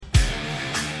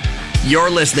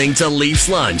You're listening to Leafs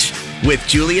Lunch with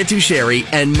Julia Tucheri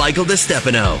and Michael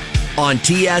DeStefano on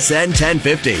TSN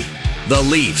 1050. The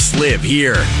Leafs live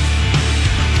here.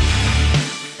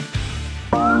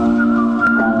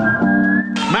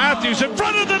 Matthews in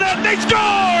front of the net. They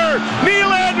score!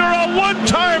 Nylander, a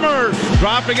one-timer.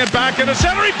 Dropping it back into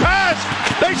center. He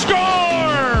passed. They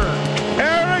score!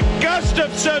 Erik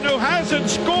Gustafsson, who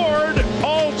hasn't scored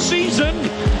all season,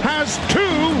 has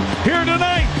two here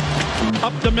tonight.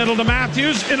 Up the middle to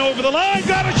Matthews and over the line.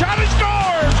 Got a shot and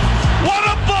scores! What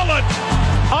a bullet!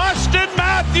 Austin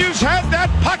Matthews had that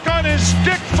puck on his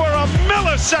stick for a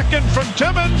millisecond from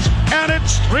Timmins, and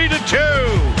it's 3-2.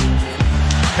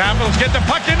 Capitals get the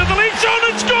puck into the lead zone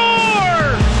and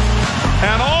score!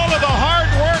 And all of the hard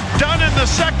work done in the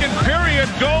second period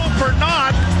go for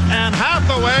naught, and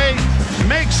Hathaway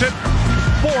makes it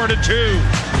 4-2.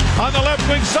 On the left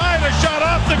wing side, a shot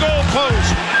off the goal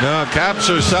post. No, Caps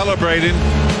are celebrating.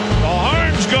 The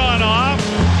horn's gone off.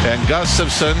 And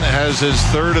Gustafsson has his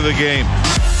third of the game.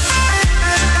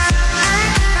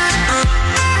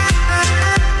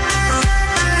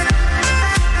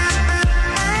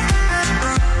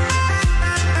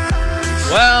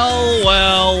 Well.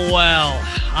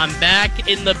 I'm back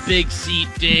in the big seat,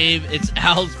 Dave. It's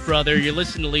Al's brother. You're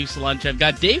listening to Leafs Lunch. I've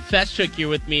got Dave Feschuk here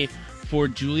with me for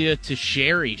Julia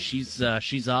Tucheri.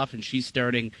 She's off and she's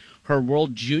starting her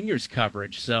World Juniors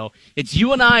coverage. So it's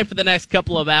you and I for the next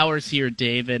couple of hours here,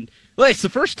 Dave. And well, it's the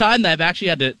first time that I've actually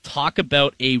had to talk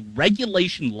about a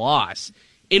regulation loss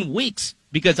in weeks,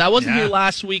 because I wasn't here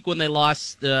last week when they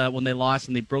lost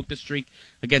and they broke the streak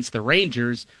against the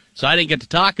Rangers. So I didn't get to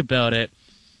talk about it.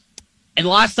 And the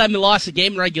last time they lost a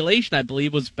game in regulation, I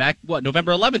believe, was back,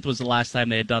 November 11th was the last time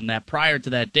they had done that prior to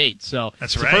that date. So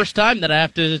that's it's right. The first time that I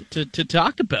have to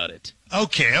talk about it.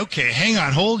 Okay. Hang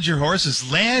on. Hold your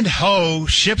horses. Land ho,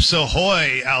 ships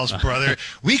ahoy, Al's brother.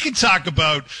 We can talk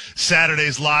about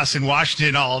Saturday's loss in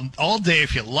Washington all day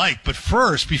if you like. But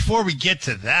first, before we get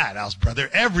to that, Al's brother,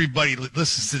 everybody that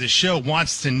listens to the show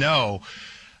wants to know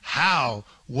how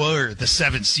were the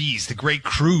Seven Seas, the great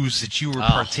cruise that you were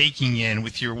partaking in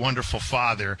with your wonderful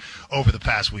father over the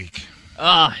past week?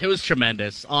 It was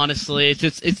tremendous. Honestly, it's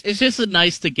just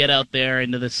nice to get out there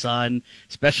into the sun,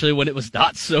 especially when it was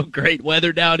not so great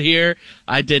weather down here.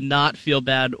 I did not feel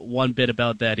bad one bit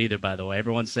about that either, by the way.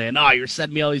 Everyone's saying, you're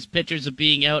sending me all these pictures of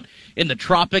being out in the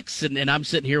tropics, and I'm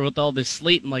sitting here with all this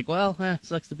sleet. I'm like, well,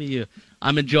 sucks to be you.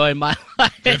 I'm enjoying my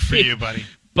life. Good for you, buddy.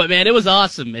 But, man, it was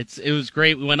awesome. It was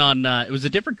great. We went on it was a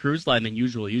different cruise line than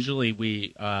usual. Usually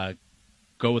we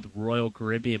go with Royal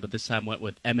Caribbean, but this time went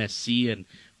with MSC, and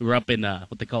we were up in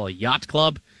what they call a yacht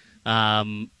club.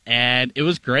 And it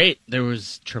was great. There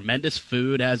was tremendous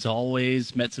food, as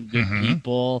always, met some good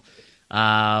people.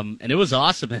 And it was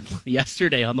awesome. And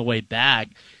yesterday on the way back,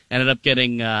 ended up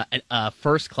getting a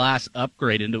first-class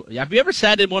upgrade. Have you ever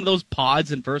sat in one of those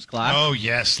pods in first class? Oh,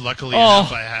 yes. Luckily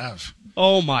enough, I have.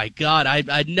 Oh, my God.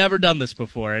 I'd never done this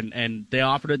before, and they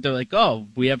offered it. They're like,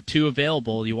 we have two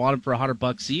available. You want them for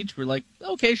 $100 each? We're like,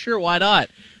 okay, sure, why not?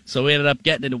 So we ended up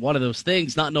getting into one of those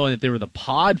things, not knowing that they were the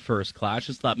pod first class.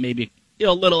 Just thought maybe,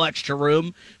 a little extra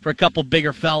room for a couple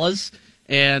bigger fellas.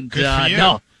 And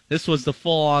no, this was the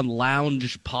full-on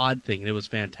lounge pod thing. It was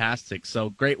fantastic. So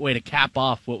great way to cap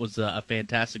off what was a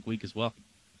fantastic week as well.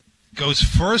 Goes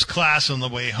first class on the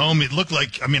way home. It looked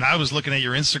like, I was looking at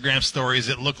your Instagram stories.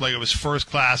 It looked like it was first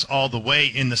class all the way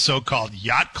in the so-called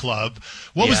yacht club.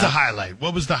 What was the highlight?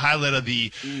 What was the highlight of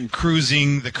the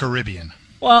cruising the Caribbean?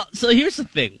 Well, so here's the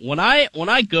thing. When I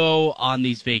go on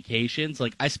these vacations,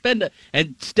 like I spend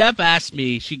and Steph asked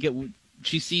me,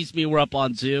 she sees me, we're up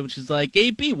on Zoom. She's like,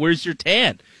 AB, where's your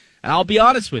tan? And I'll be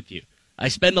honest with you. I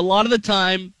spend a lot of the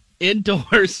time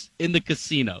indoors in the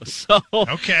casino. So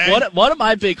one of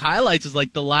my big highlights is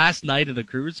like the last night of the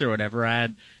cruise or whatever. I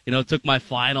had, took my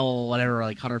final whatever,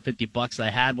 like $150 I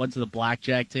had, went to the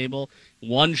blackjack table.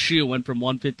 One shoe went from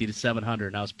 $150 to $700,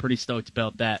 and I was pretty stoked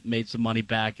about that. Made some money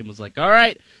back and was like, all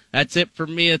right, that's it for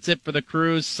me. That's it for the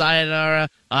cruise. Sayonara,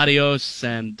 adios,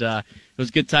 and it was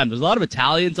a good time. There's a lot of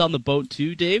Italians on the boat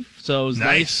too, Dave. So it was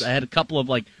nice. I had a couple of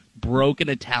broken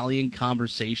Italian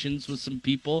conversations with some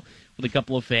people, with a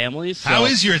couple of families. So, How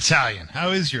is your Italian?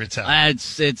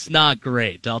 It's not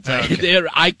great, I'll tell you.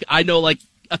 I know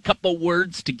a couple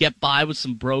words to get by with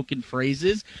some broken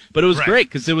phrases, but it was great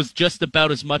because it was just about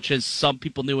as much as some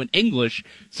people knew in English.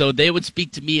 So they would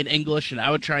speak to me in English, and I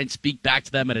would try and speak back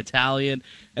to them in Italian,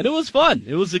 and it was fun.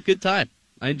 It was a good time.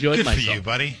 I enjoyed myself. Good for you,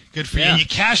 buddy. Good for you. And you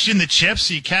cashed in the chips.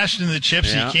 And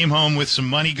you came home with some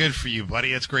money. Good for you,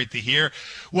 buddy. That's great to hear.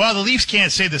 Well, the Leafs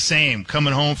can't say the same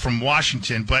coming home from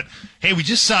Washington. But, hey, we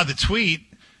just saw the tweet.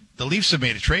 The Leafs have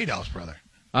made a trade, Al's brother.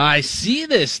 I see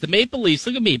this. The Maple Leafs,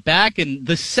 look at me, back, and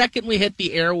the second we hit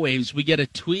the airwaves, we get a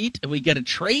tweet and we get a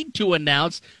trade to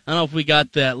announce. I don't know if we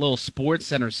got that little Sports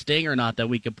Center sting or not that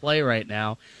we can play right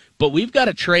now, but we've got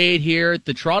a trade here.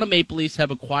 The Toronto Maple Leafs have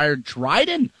acquired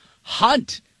Dryden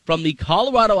Hunt from the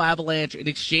Colorado Avalanche in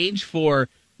exchange for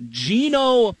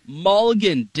Geno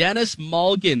Mulligan. Dennis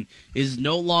Mulligan is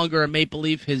no longer a Maple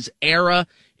Leaf. His era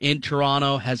in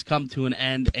Toronto has come to an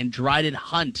end, and Dryden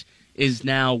Hunt is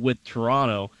now with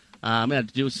Toronto. I'm gonna have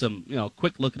to do some,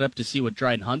 quick looking up to see what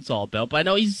Dryden Hunt's all about. But I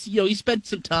know he spent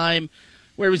some time.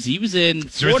 Where was he? He was in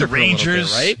Florida the Rangers, for a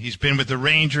little bit, right? He's been with the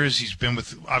Rangers. He's been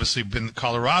with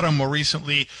Colorado more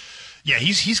recently. Yeah,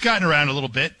 he's gotten around a little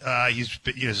bit.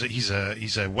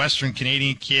 He's a Western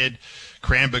Canadian kid,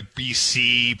 Cranbrook,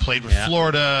 BC. Played with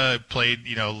Florida. Played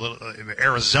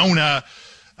Arizona.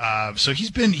 So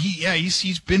he's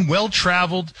been well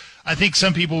traveled. I think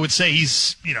some people would say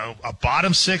he's a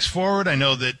bottom six forward. I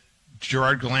know that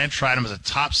Gerard Gallant tried him as a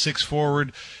top six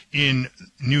forward in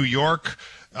New York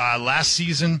last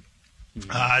season.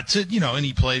 And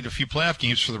he played a few playoff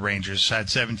games for the Rangers. Had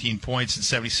 17 points in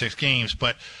 76 games.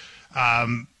 But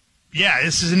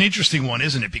this is an interesting one,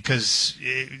 isn't it? Because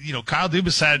Kyle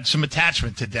Dubas had some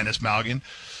attachment to Dennis Mulligan.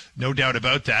 No doubt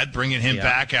about that. Bringing him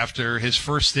back after his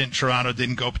first stint in Toronto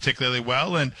didn't go particularly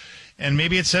well, and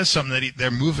maybe it says something that they're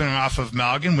moving off of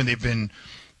Mulligan when they've been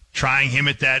trying him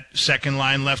at that second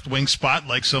line left wing spot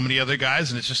like so many other guys,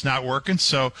 and it's just not working.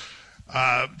 So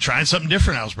trying something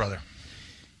different, Al's brother.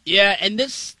 Yeah, and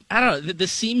this, I don't know,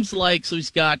 this seems like, so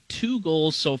he's got 2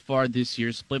 goals so far this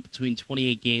year, split between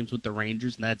 28 games with the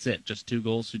Rangers, and that's it, just 2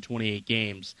 goals through 28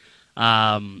 games,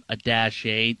 a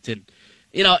 -8, and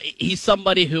he's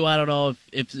somebody who I don't know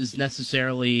if is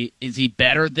necessarily, is he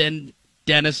better than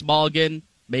Dennis Mulligan?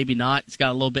 Maybe not. He's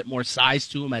got a little bit more size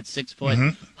to him at 6 foot,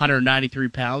 193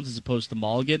 pounds as opposed to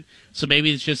Mulligan. So maybe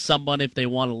it's just someone, if they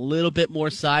want a little bit more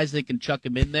size, they can chuck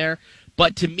him in there.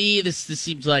 But to me, this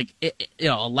seems like a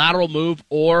lateral move,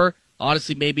 or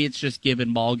honestly, maybe it's just giving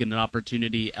Mulligan an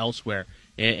opportunity elsewhere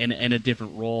in a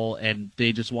different role, and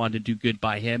they just wanted to do good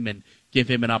by him and give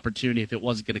him an opportunity if it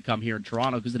wasn't going to come here in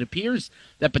Toronto, because it appears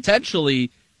that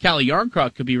potentially Calle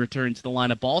Jarnkrok could be returned to the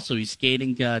lineup also. He's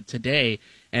skating today,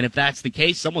 and if that's the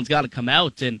case, someone's got to come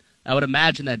out, and I would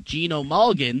imagine that Geno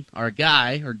Mulligan, our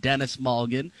guy, or Dennis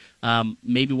Mulligan,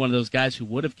 maybe one of those guys who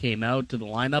would have came out to the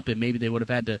lineup, and maybe they would have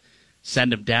had to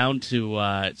send him down, so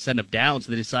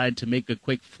they decided to make a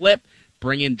quick flip,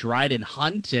 bring in Dryden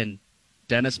Hunt, and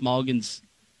Dennis Mulligan's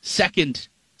second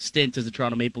stint as a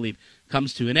Toronto Maple Leaf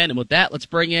comes to an end. And with that, let's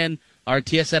bring in our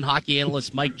TSN hockey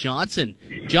analyst, Mike Johnson.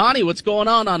 Johnny, what's going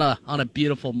on a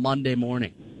beautiful Monday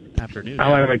afternoon? I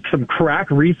want to make some crack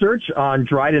research on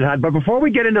Dryden Hunt. But before we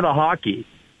get into the hockey,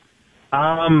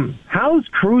 how's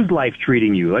cruise life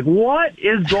treating you? Like, what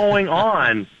is going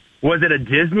on? Was it a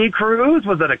Disney cruise?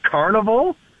 Was it a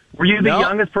carnival? Were you the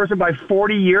youngest person by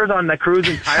 40 years on the cruise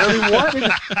entirely? What?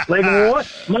 What?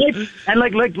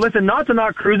 Listen, not to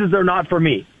knock cruises, they're not for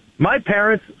me. My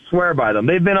parents swear by them.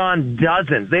 They've been on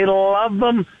dozens. They love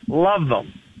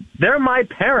them. They're my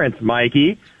parents,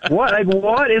 Mikey. What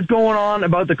is going on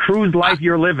about the cruise life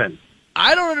you're living?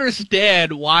 I don't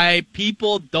understand why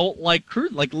people don't like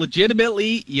cruise. Like,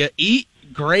 legitimately, you eat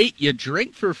great, you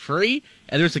drink for free,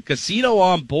 and there's a casino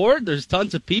on board. There's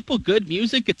tons of people, good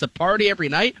music. It's a party every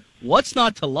night. What's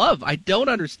not to love? I don't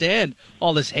understand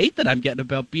all this hate that I'm getting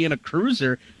about being a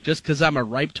cruiser just because I'm a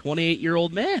ripe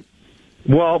 28-year-old man.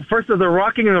 Well, first, there's the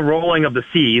rocking and the rolling of the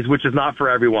seas, which is not for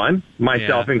everyone,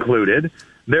 myself included.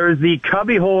 There's the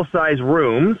cubbyhole size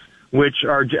rooms, which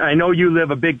are, I know you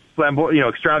live a big,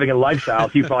 extravagant lifestyle,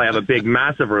 so you probably have a big,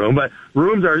 massive room, but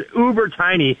rooms are uber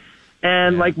tiny.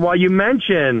 And, while you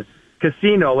mention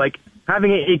casino,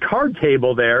 having a card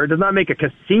table there does not make a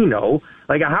casino.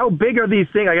 How big are these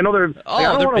things? I know they're. I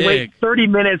don't want to wait 30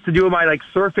 minutes to do my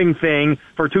surfing thing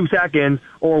for 2 seconds,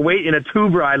 or wait in a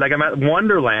tube ride like I'm at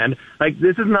Wonderland.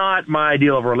 This is not my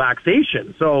ideal of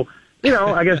relaxation. So,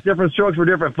 I guess different strokes for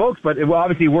different folks, but it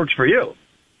obviously works for you.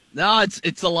 No,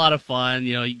 it's a lot of fun.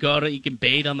 You can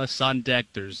bathe on the sun deck.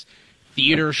 There's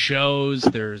theater shows,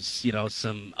 there's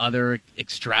some other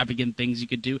extravagant things you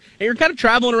could do, and you're kind of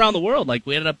traveling around the world.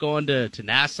 We ended up going to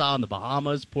Nassau in the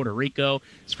Bahamas, Puerto Rico.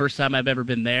 It's the first time I've ever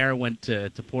been there. Went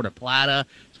to Puerto Plata.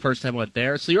 It's the first time I went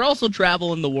there. So you're also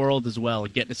traveling the world as well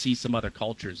and getting to see some other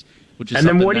cultures, which is and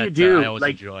something then what do you do? I always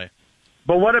enjoy.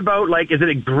 But what about is it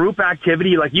a group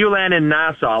activity? You land in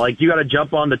Nassau, you got to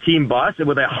jump on the team bus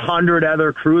with 100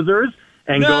 other cruisers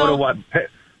and go to what?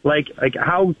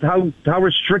 How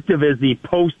restrictive is the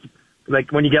post,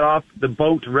 when you get off the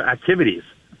boat activities?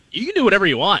 You can do whatever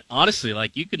you want, honestly.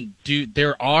 Like,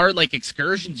 there are, like,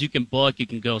 excursions you can book. You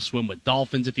can go swim with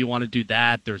dolphins if you want to do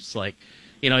that. There's, like,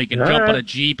 you can jump on a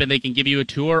Jeep and they can give you a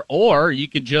tour, or you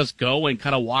can just go and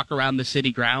kind of walk around the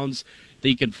city grounds. That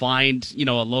you can find,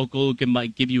 a local who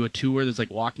might give you a tour. There's,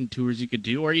 like, walking tours you could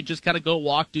do, or you just kind of go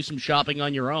walk, do some shopping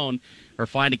on your own, or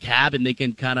find a cab and they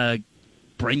can kind of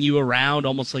bring you around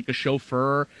almost like a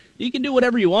chauffeur. You can do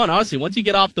whatever you want, honestly. Once you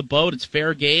get off the boat, it's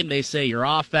fair game. They say you're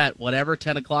off at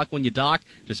 10 o'clock when you dock.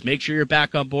 Just make sure you're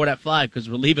back on board at 5 because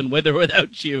we're leaving with or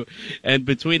without you. And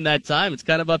between that time, it's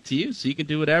kind of up to you. So you can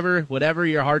do whatever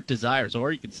your heart desires,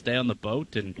 or you can stay on the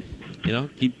boat and,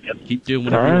 keep doing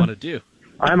whatever you want to do.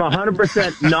 I'm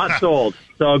 100% not sold.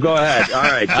 So go ahead. All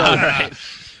right. All right.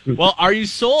 Well, are you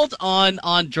sold on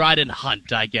Dryden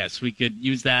Hunt, I guess? We could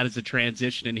use that as a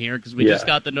transition in here because we just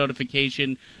got the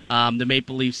notification the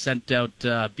Maple Leafs sent out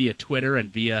via Twitter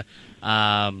and via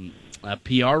a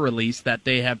PR release that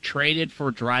they have traded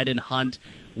for Dryden Hunt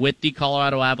with the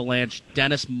Colorado Avalanche.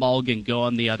 Dennis Mulligan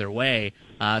going the other way.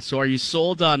 So are you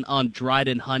sold on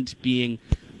Dryden Hunt being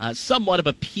somewhat of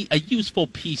a useful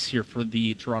piece here for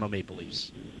the Toronto Maple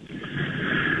Leafs?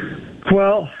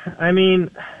 Well, I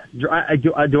mean, do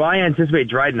I anticipate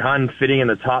Dryden Hunt fitting in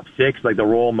the top 6 like the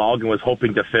role Mulligan was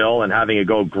hoping to fill and having it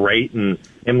go great and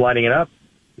him lighting it up?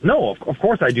 No, of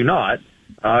course I do not,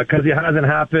 because it hasn't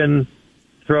happened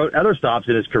throughout other stops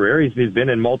in his career. He's been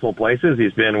in multiple places.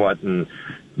 He's been, in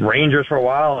Rangers for a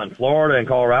while, and Florida and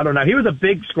Colorado. Now, he was a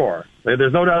big scorer.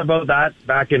 There's no doubt about that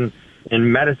back in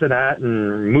Medicine Hat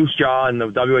and Moose Jaw and the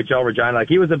WHL Regina. Like,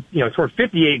 he was scored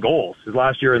 58 goals his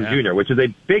last year in junior, which is a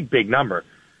big, big number.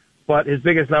 But his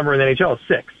biggest number in the NHL is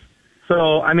 6.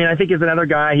 So, I mean, I think he's another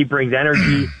guy. He brings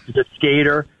energy. He's a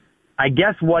skater. I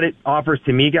guess what it offers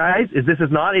to me, guys, is this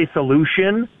is not a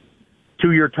solution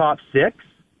to your top 6,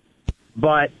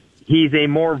 but he's a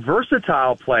more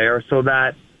versatile player so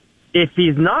that if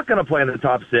he's not going to play in the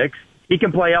top 6, he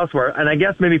can play elsewhere. And I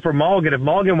guess maybe for Mulligan, if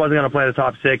Mulligan wasn't going to play in the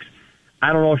top 6,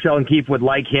 I don't know if Sheldon Keefe would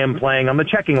like him playing on the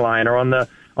checking line or on the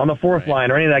fourth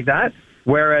line or anything like that.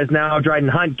 Whereas now Dryden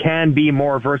Hunt can be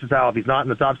more versatile. If he's not in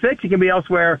the top 6, he can be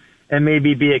elsewhere and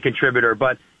maybe be a contributor.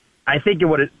 But I think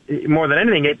more than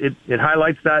anything, it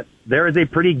highlights that there is a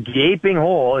pretty gaping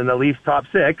hole in the Leafs' top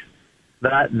 6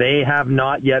 that they have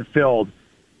not yet filled.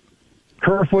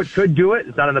 Kerfoot could do it.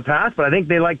 It's not in the past, but I think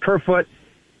they like Kerfoot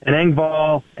and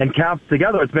Engvall and Kapp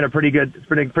together. It's been a pretty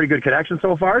good connection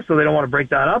so far, so they don't want to break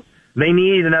that up. They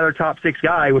need another top 6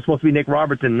 guy. It was supposed to be Nick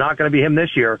Robertson, not going to be him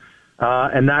this year.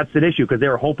 And that's an issue because they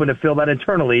were hoping to fill that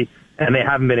internally, and they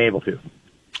haven't been able to.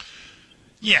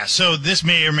 Yeah, so this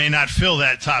may or may not fill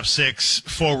that top 6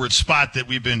 forward spot that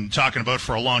we've been talking about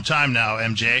for a long time now,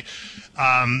 MJ.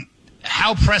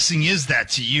 How pressing is that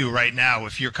to you right now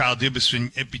if you're Kyle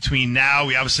Dubas between now,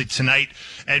 obviously tonight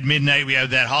at midnight we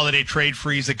have that holiday trade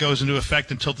freeze that goes into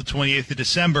effect until the 28th of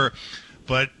December,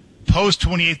 but post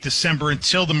 28th December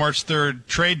until the March 3rd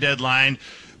trade deadline,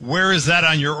 where is that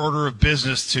on your order of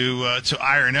business to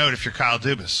iron out if you're Kyle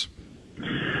Dubas?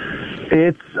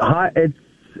 It's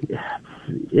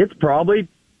probably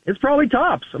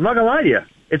tops. I'm not gonna lie to you.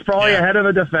 It's probably ahead of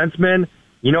a defenseman.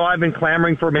 I've been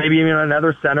clamoring for maybe even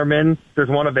another centerman. There's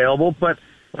one available, but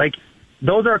like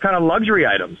those are kind of luxury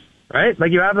items, right?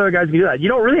 Like you have other guys who can do that. You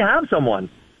don't really have someone,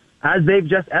 as they've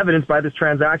just evidenced by this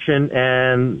transaction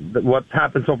and what's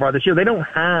happened so far this year. They don't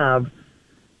have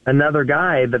another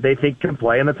guy that they think can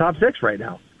play in the top 6 right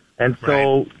now. And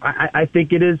so I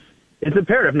think it's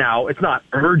imperative. Now, it's not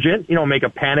urgent, make a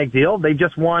panic deal. They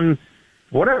just won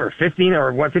 15 in a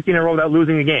row without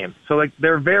losing a game. So like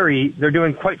they're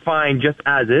doing quite fine just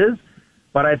as is.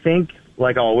 But I think,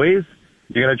 like always,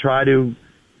 you're going to try to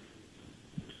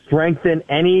strengthen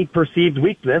any perceived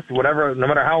weakness, no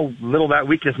matter how little that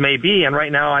weakness may be. And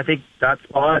right now, I think that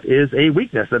spot is a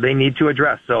weakness that they need to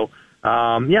address. So,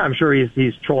 I'm sure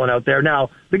he's trolling out there. Now,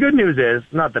 the good news is,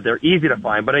 not that they're easy to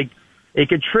find, but a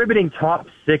contributing top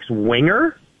 6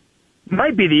 winger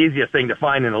might be the easiest thing to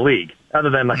find in the league, other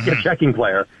than like a checking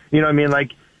player. You know what I mean?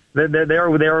 Like they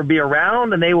will be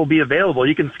around and they will be available.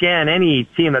 You can scan any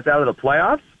team that's out of the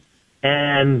playoffs,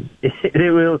 and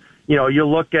it will. You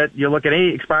look at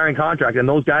any expiring contract, and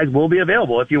those guys will be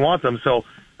available if you want them. So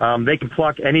they can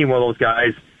pluck any one of those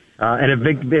guys. And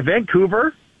if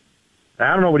Vancouver,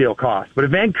 I don't know what he'll cost, but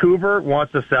if Vancouver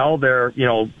wants to sell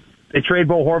they trade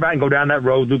Bo Horvat and go down that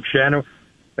road, Luke Schenn,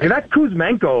 that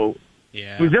Kuzmenko,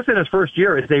 who's just in his first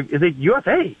year, is a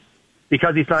UFA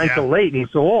because he signed so late and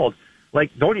he's so old.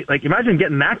 Like, imagine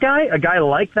getting that guy, a guy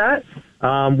like that,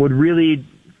 would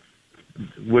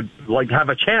have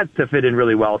a chance to fit in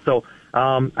really well. So,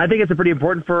 I think it's pretty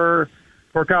important for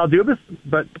for Kyle Dubas,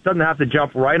 but doesn't have to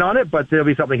jump right on it, but it'll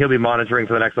be something he'll be monitoring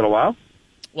for the next little while.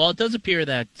 Well, it does appear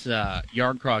that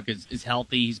Yarncroc is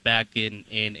healthy. He's back in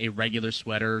a regular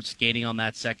sweater, skating on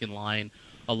that second line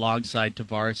alongside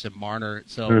Tavares and Marner.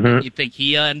 So you think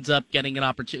he ends up getting an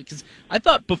opportunity? Because I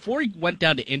thought before he went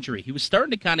down to injury, he was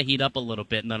starting to kind of heat up a little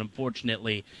bit, and then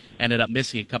unfortunately ended up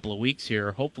missing a couple of weeks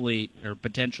here. Hopefully, or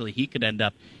potentially, he could end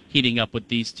up heating up with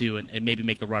these two and maybe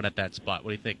make a run at that spot.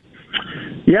 What do you think?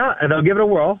 Yeah, and they'll give it a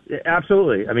whirl.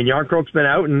 Absolutely. I mean, Yarncroc's been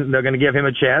out, and they're going to give him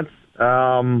a chance.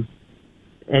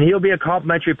 And he'll be a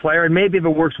complimentary player, and maybe if it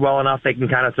works well enough, they can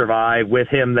kind of survive with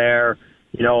him there.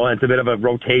 You know, and it's a bit of a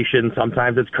rotation.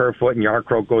 Sometimes it's Kerfoot and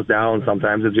Yarncroc goes down.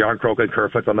 Sometimes it's Yarncroc and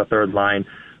Kerfoot's on the third line.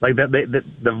 Like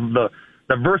the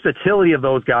versatility of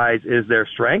those guys is their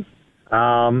strength.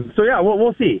 So yeah,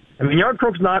 we'll see. I mean,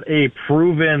 Yarncroc's not a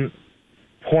proven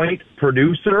point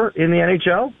producer in the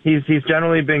NHL. He's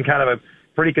generally been kind of a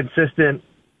pretty consistent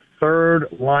third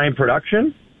line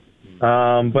production,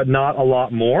 but not a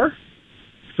lot more.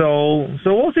 So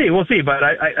we'll see. But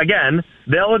again,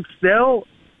 they'll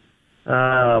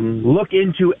look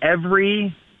into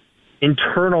every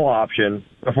internal option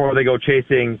before they go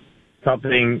chasing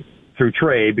something through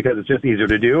trade, because it's just easier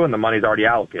to do and the money's already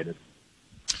allocated.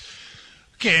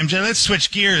 Okay, MJ, let's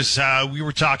switch gears. We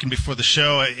were talking before the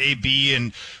show, AB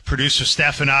and producer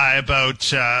Steph and I, about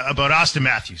Auston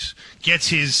Matthews. Gets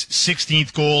his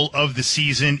 16th goal of the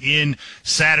season in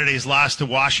Saturday's loss to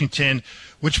Washington,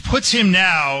 which puts him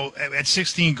now at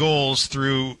 16 goals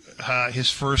through his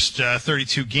first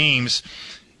 32 games.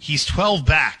 He's 12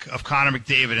 back of Connor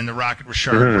McDavid in the Rocket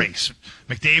Richard race.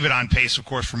 McDavid on pace, of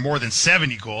course, for more than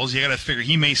 70 goals. You got to figure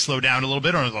he may slow down a little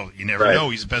bit, although you never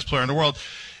know. He's the best player in the world.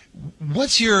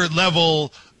 What's your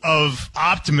level of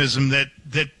optimism that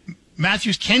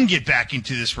Matthews can get back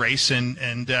into this race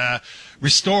and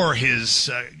restore his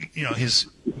his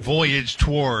voyage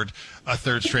toward a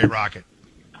third straight Rocket?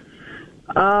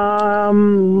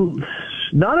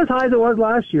 Not as high as it was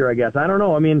last year, I guess. I don't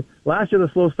know. I mean, last year the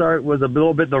slow start was a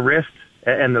little bit the wrist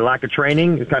and the lack of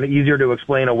training. It's kind of easier to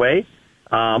explain away.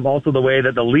 Also, the way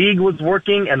that the league was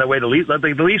working and the way the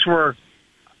Leafs were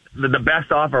the best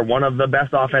or one of the best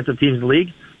offensive teams in the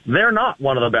league. They're not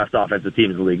one of the best offensive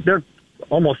teams in the league. They're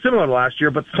almost similar to last year,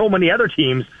 but so many other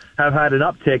teams have had an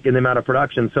uptick in the amount of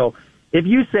production. So if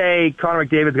you say Connor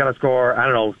McDavid's going to score, I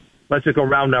don't know, let's just go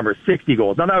round numbers, 60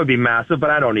 goals. Now, that would be massive, but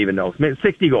I don't even know.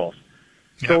 60 goals.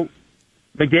 Yeah. So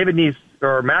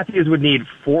Matthews would need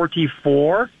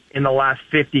 44 in the last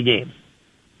 50 games.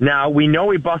 Now, we know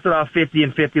he busted off 50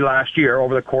 and 50 last year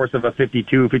over the course of a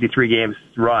 52, 53 games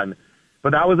run.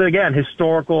 But that was, again,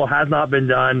 historical, has not been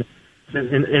done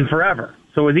in forever.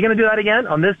 So is he going to do that again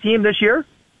on this team this year?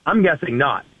 I'm guessing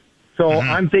not. So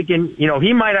I'm thinking,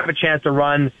 he might have a chance to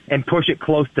run and push it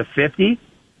close to 50,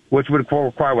 which would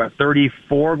require,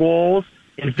 34 goals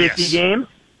in 50 games?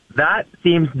 That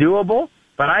seems doable.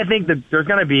 But I think that there's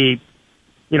going to be,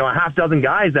 a half dozen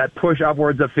guys that push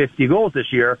upwards of 50 goals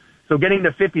this year. So getting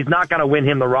to 50 is not going to win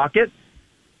him the Rocket.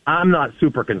 I'm not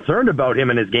super concerned about him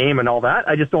and his game and all that.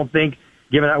 I just don't think,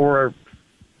 given that we're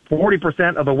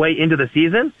 40% of the way into the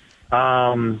season,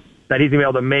 that he's going to be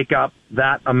able to make up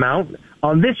that amount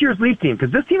on this year's Leaf team,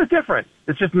 because this team is different.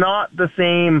 It's just not the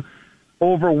same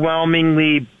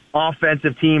overwhelmingly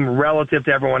offensive team relative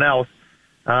to everyone else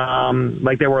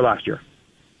like they were last year.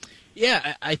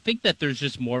 Yeah, I think that there's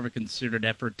just more of a considered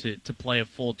effort to play a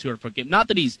full 200-foot game. Not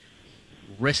that he's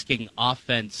risking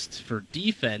offense for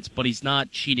defense, but he's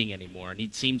not cheating anymore. And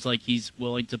it seems like he's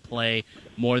willing to play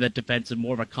more of that defensive,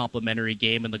 more of a complementary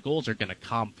game, and the goals are going to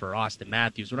come for Auston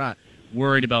Matthews. We're not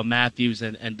worried about Matthews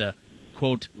and the,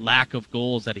 quote, lack of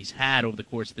goals that he's had over the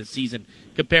course of the season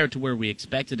compared to where we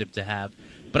expected him to have.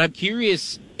 But I'm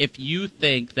curious if you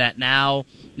think that now,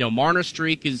 Marner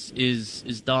streak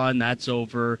is done, that's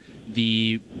over.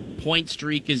 The point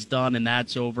streak is done, and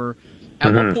that's over.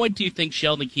 At what point do you think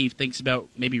Sheldon Keefe thinks about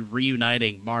maybe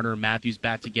reuniting Marner and Matthews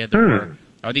back together? Or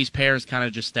are these pairs kind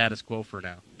of just status quo for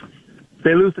now?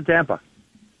 They lose to Tampa.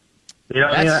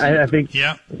 I think.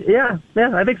 Yeah,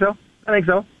 I think so.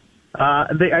 Because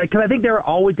I think they were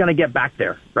always going to get back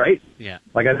there, right? Yeah.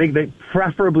 Like, I think they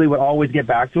preferably would always get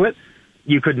back to it.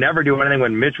 You could never do anything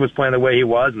when Mitch was playing the way he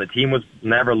was and the team was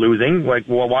never losing. Like,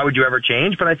 well, why would you ever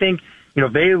change? But I think,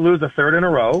 if they lose a third in a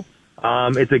row,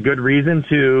 it's a good reason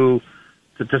to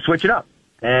switch it up.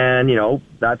 And,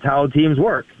 that's how teams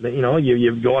work.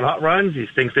 You go on hot runs,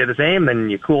 things stay the same, then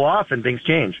you cool off and things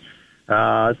change.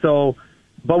 But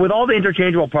with all the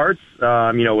interchangeable parts,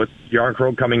 with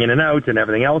Yarncroc coming in and out and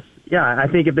everything else, I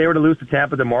think if they were to lose to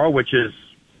Tampa tomorrow, which is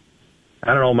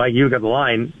I don't know, Mike, you got the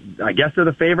line. I guess they're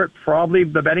the favorite, probably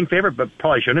the betting favorite, but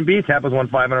probably shouldn't be. Tampa's won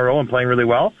 5 in a row and playing really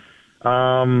well.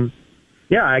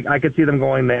 I could see them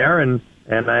going there, and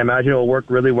I imagine it will work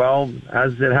really well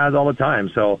as it has all the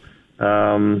time. So,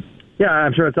 I'm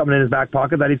sure it's something in his back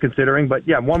pocket that he's considering. But,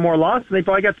 one more loss, and he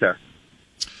probably gets there.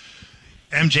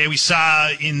 MJ, we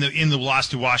saw in the loss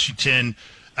to Washington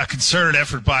a concerted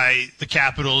effort by the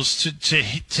Capitals to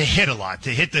hit a lot,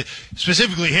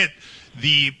 specifically hit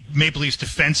the Maple Leafs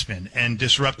defenseman and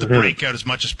disrupt the breakout as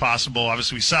much as possible.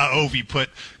 Obviously, we saw Ovi put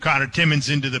Connor Timmins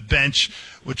into the bench,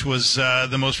 which was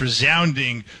the most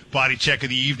resounding body check of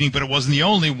the evening, but it wasn't the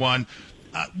only one.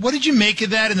 What did you make of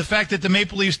that, and the fact that the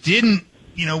Maple Leafs didn't,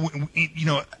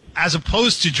 as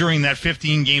opposed to during that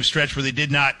 15-game stretch where they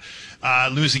did not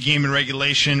lose a game in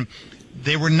regulation,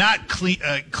 they were not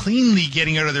cleanly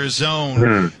getting out of their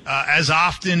zone as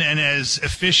often and as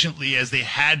efficiently as they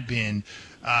had been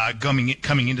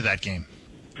coming into that game.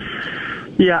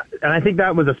 Yeah, and I think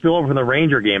that was a spillover from the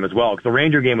Ranger game as well, because the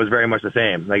Ranger game was very much the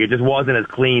same. Like, it just wasn't as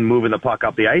clean moving the puck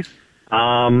up the ice.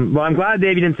 Well, I'm glad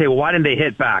Davey didn't say, well, why didn't they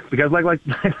hit back? Because, like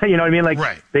you know what I mean? Like,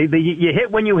 right. You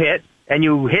hit when you hit, and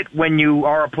you hit when you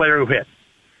are a player who hits.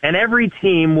 And every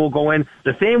team will go in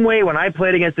the same way. When I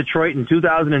played against Detroit in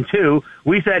 2002,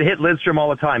 we said hit Lidstrom all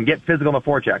the time, get physical on the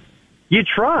forecheck. You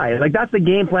try. Like, that's the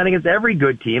game plan against every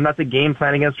good team. That's the game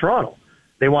plan against Toronto.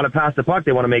 They want to pass the puck.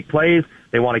 They want to make plays.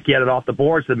 They want to get it off the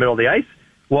boards to the middle of the ice.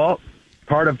 Well,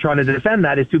 part of trying to defend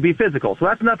that is to be physical. So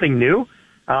that's nothing new.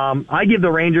 I give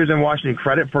the Rangers and Washington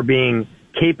credit for being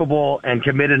capable and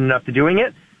committed enough to doing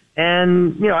it.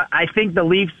 And, I think the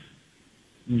Leafs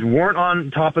weren't on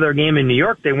top of their game in New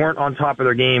York. They weren't on top of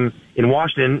their game in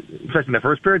Washington, especially in the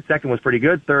first period. Second was pretty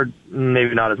good. Third,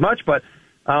 maybe not as much. But,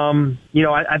 I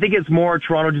think it's more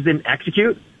Toronto just didn't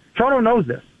execute. Toronto knows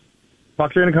this.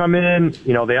 Pucks are going to come in.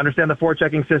 They understand the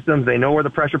forechecking systems. They know where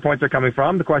the pressure points are coming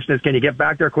from. The question is, can you get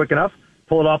back there quick enough,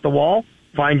 pull it off the wall,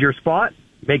 find your spot,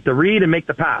 make the read, and make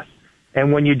the pass?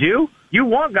 And when you do, you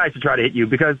want guys to try to hit you,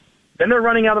 because then they're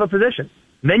running out of the position.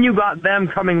 Then you got them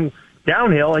coming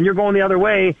downhill, and you're going the other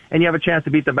way, and you have a chance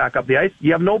to beat them back up the ice.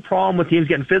 You have no problem with teams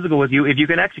getting physical with you if you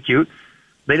can execute.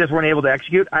 They just weren't able to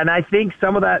execute. And I think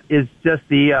some of that is just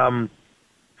the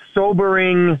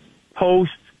sobering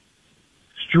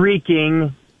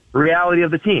post-streaking reality of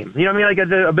the team. You know what I mean?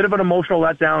 Like a bit of an emotional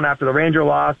letdown after the Ranger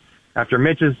loss, after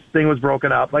Mitch's thing was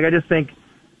broken up. Like, I just think,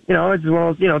 it's one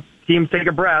of those, teams take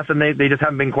a breath, and they just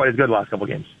haven't been quite as good the last couple of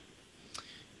games.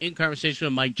 In conversation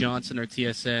with Mike Johnson, our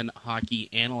TSN hockey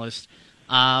analyst,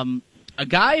 a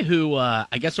guy who, I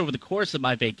guess over the course of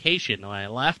my vacation when I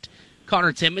left,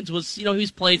 Connor Timmins was, he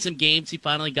was playing some games. He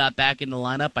finally got back in the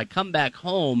lineup. I come back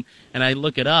home, and I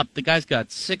look it up. The guy's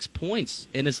got 6 points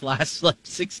in his last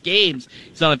 6 games.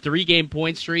 He's on a 3-game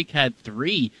point streak, had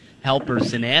 3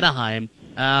 helpers in Anaheim.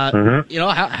 How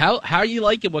are you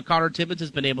liking what Connor Timmins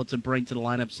has been able to bring to the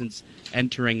lineup since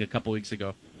entering a couple weeks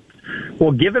ago?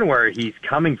 Well, given where he's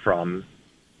coming from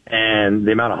and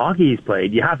the amount of hockey he's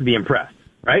played, you have to be impressed,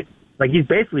 right? Like, he's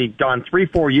basically gone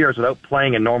 3-4 years without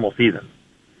playing a normal season.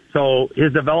 So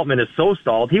his development is so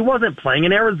stalled. He wasn't playing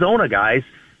in Arizona, guys.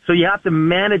 So you have to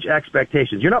manage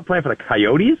expectations. You're not playing for the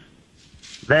Coyotes,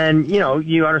 then,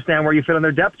 you understand where you fit on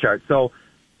their depth chart. So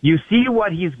you see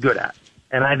what he's good at.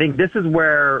 And I think this is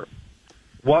where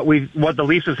what the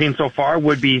Leafs have seen so far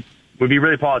would be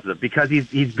really positive, because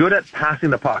he's good at passing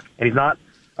the puck, and he's not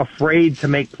afraid to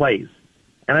make plays.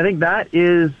 And I think that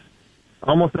is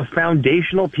almost a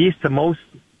foundational piece to most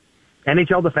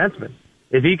NHL defensemen.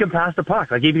 If you can pass the puck,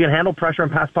 like if you can handle pressure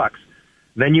and pass pucks,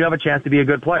 then you have a chance to be a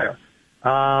good player.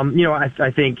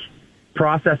 I think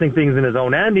processing things in his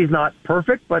own end, he's not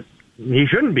perfect, but he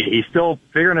shouldn't be. He's still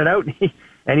figuring it out,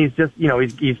 and he's just,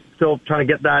 he's still trying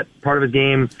to get that part of his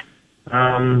game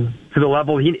to the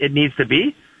level it needs to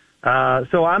be.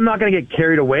 So I'm not going to get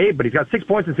carried away, but he's got 6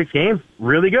 points in 6 games.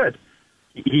 Really good.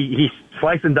 He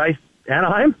sliced and diced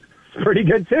Anaheim. It's pretty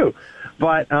good too.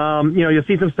 But, you'll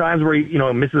see some times where he,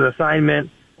 misses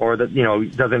assignment, or that,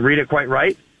 doesn't read it quite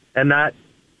right. And that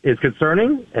is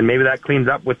concerning, and maybe that cleans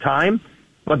up with time.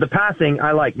 But the passing,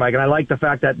 I like, Mike, and I like the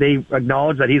fact that they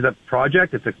acknowledge that he's a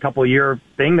project. It's a couple-year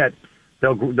thing that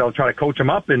they'll try to coach him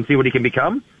up and see what he can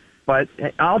become. But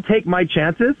I'll take my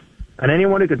chances on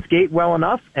anyone who can skate well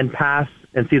enough and pass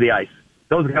and see the ice.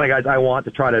 Those are the kind of guys I want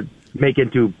to try to make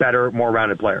into better, more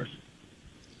rounded players.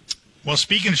 Well,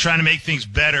 speaking of trying to make things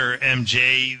better,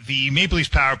 MJ, the Maple Leafs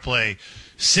power play,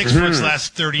 6 for its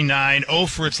last 39, 0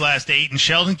 for its last 8, and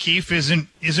Sheldon Keefe isn't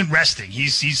resting.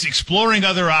 He's exploring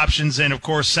other options, and of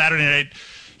course Saturday night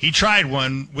he tried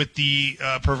one with the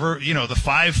the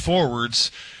 5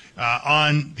 forwards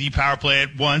on the power play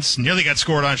at once, nearly got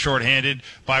scored on shorthanded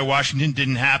by Washington,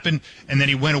 didn't happen, and then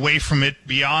he went away from it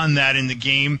beyond that in the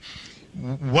game.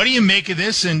 What do you make of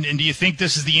this, and do you think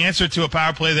this is the answer to a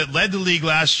power play that led the league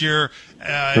last year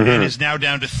and is now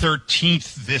down to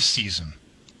 13th this season?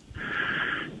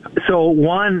 So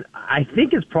one, I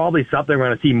think is probably something we're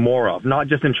going to see more of, not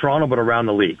just in Toronto, but around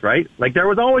the league, right? Like there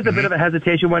was always a bit of a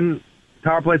hesitation when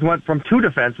power plays went from 2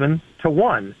 defensemen to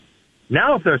 1.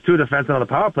 Now if there's 2 defensemen on the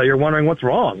power play, you're wondering what's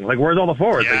wrong. Like where's all the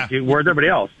forwards? Yeah. Like, where's everybody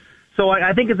else? So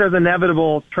I think if there's an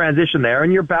inevitable transition there,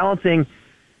 and you're balancing,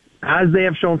 as they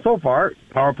have shown so far,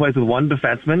 power plays with 1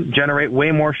 defenseman generate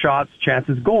way more shots,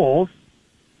 chances, goals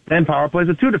than power plays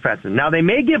with 2 defensemen. Now they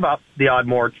may give up the odd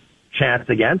more chance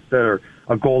against or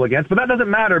a goal against, but that doesn't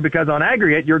matter because on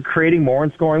aggregate, you're creating more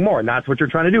and scoring more, and that's what you're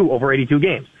trying to do over 82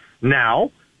 games.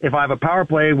 Now, if I have a power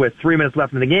play with 3 minutes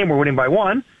left in the game, we're winning by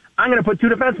 1, I'm going to put 2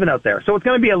 defensemen out there. So it's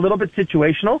going to be a little bit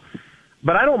situational,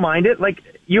 but I don't mind it. Like,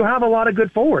 you have a lot of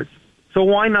good forwards, so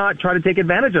why not try to take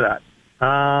advantage of that?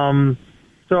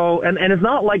 So it's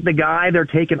not like the guy they're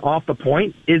taking off the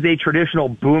point is a traditional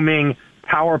booming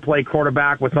power play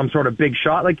quarterback with some sort of big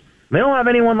shot. Like, they don't have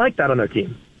anyone like that on their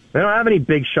team. They don't have any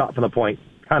big shot from the point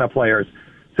kind of players.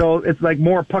 So it's like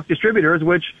more puck distributors,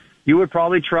 which you would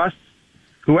probably trust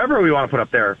whoever we want to put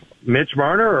up there, Mitch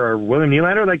Marner or William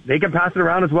Nylander. Like, they can pass it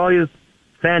around as well as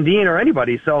Sandin or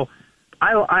anybody. So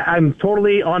I'm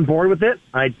totally on board with it.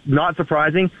 Not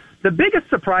surprising. The biggest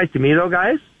surprise to me, though,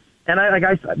 guys, and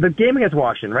the game against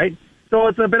Washington, right? So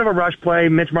it's a bit of a rush play.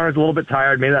 Mitch Marner's a little bit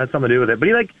tired. Maybe that has something to do with it. But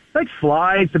he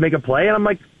slides to make a play, and I'm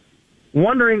like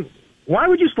wondering, why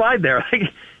would you slide there?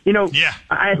 Yeah.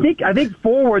 I think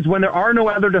forwards, when there are no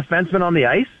other defensemen on the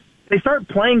ice, they start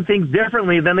playing things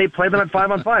differently than they play them at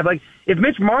 5-on-5. Like, if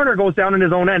Mitch Marner goes down in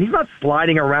his own end, he's not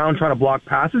sliding around trying to block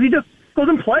passes. He just goes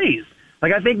and plays.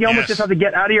 Like, I think you almost just have to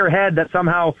get out of your head that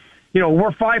somehow,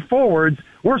 we're 5 forwards,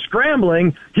 we're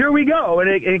scrambling, here we go, and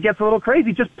it gets a little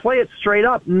crazy. Just play it straight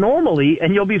up normally,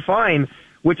 and you'll be fine,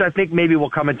 which I think maybe will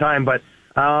come in time. But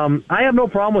I have no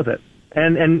problem with it.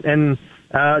 And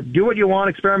do what you want,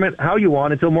 experiment how you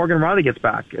want until Morgan Rielly gets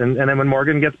back. And then when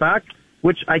Morgan gets back,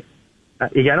 which I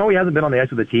know he hasn't been on the ice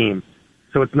with the team,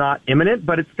 so it's not imminent,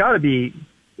 but it's got to be,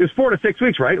 it was 4 to 6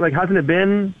 weeks, right? Like, hasn't it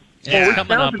been 4 weeks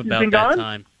coming now up since about he's been that gone?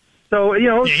 time. So,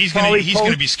 he's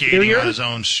going to be skating on his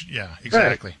own. Yeah,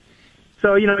 exactly. Right.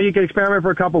 So, you can experiment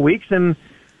for a couple weeks, and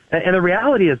the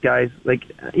reality is, guys, like,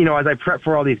 as I prep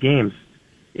for all these games,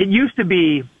 it used to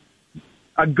be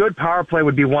a good power play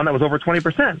would be one that was over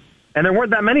 20%. And there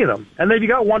weren't that many of them. And then if you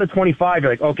got 1 to 25,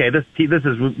 you're like, okay, this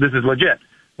is legit.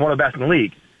 One of the best in the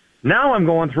league. Now I'm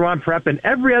going through, I'm prepping.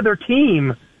 Every other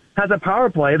team has a power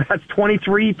play that's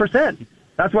 23%.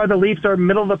 That's why the Leafs are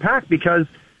middle of the pack, because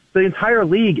the entire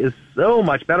league is so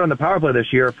much better on the power play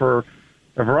this year for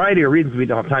a variety of reasons we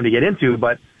don't have time to get into.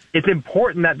 But it's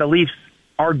important that the Leafs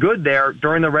are good there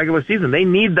during the regular season. They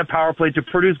need the power play to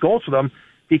produce goals for them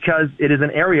because it is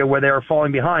an area where they are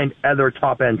falling behind other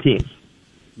top-end teams.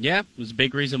 Yeah, it was a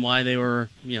big reason why they were,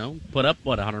 put up,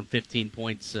 115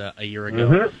 points a year ago.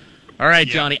 Mm-hmm. All right,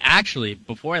 Johnny, actually,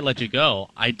 before I let you go,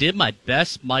 I did my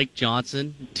best Mike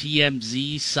Johnson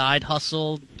TMZ side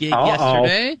hustle gig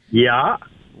yesterday. Yeah.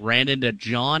 Ran into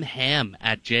John Hamm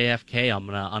at JFK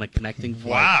on a connecting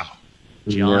flight. Wow.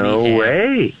 Johnny No Hamm.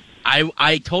 way.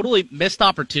 I totally missed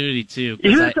opportunity, too.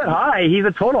 You just said hi. He's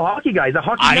a total hockey guy. He's a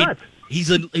hockey nut. He's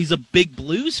a big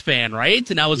Blues fan, right?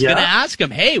 And I was going to ask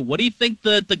him, hey, what do you think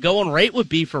the going rate would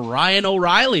be for Ryan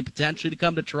O'Reilly potentially to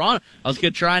come to Toronto? I was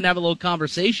going to try and have a little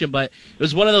conversation, but it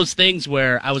was one of those things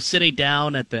where I was sitting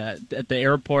down at the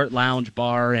airport lounge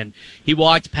bar, and he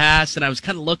walked past, and I was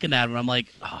kind of looking at him, and I'm like,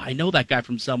 oh, I know that guy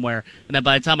from somewhere. And then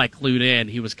by the time I clued in,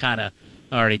 he was kind of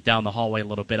already down the hallway a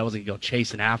little bit. I wasn't going to go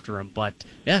chasing after him, but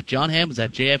yeah, John Hamm was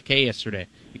at JFK yesterday.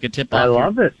 You could tip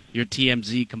off your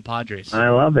TMZ compadres. I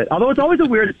love it. Although it's always a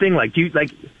weird thing,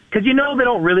 because they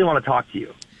don't really want to talk to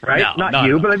you, right? No, Not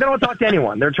you, but they don't want to talk to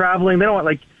anyone. They're traveling. They don't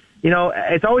want,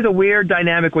 it's always a weird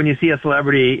dynamic when you see a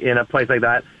celebrity in a place like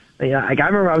that. Yeah, I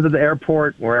remember I was at the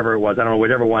airport, wherever it was, I don't know,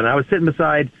 whichever one, and I was sitting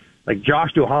beside,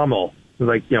 Josh Duhamel, who's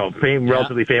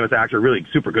relatively famous actor, really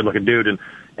super good looking dude, and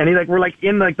we're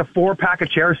in the 4-pack of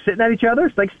chairs sitting at each other,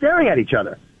 staring at each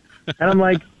other. And I'm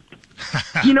like,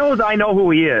 he knows I know who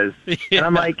he is. And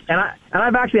I'm like, and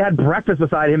I've actually had breakfast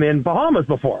beside him in Bahamas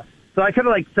before. So I could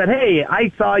have said, hey,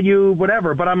 I saw you,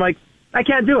 whatever, but I'm like, I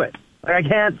can't do it. I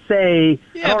can't say,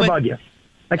 I don't want to bug you.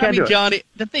 I can't do it. Johnny,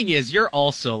 the thing is, you're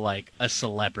also a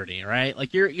celebrity, right?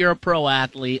 You're a pro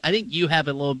athlete. I think you have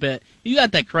a little bit, you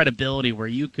got that credibility where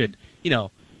you could,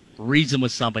 reason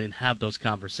with somebody and have those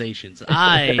conversations.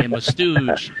 I am a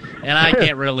stooge, and I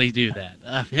can't really do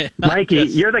that. Mikey,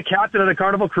 you're the captain of the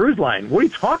Carnival Cruise Line. What are you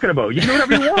talking about? You can do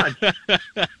whatever you want.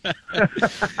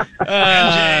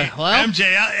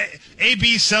 MJ,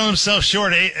 AB's selling himself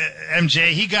short,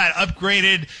 MJ. He got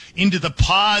upgraded into the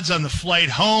pods on the flight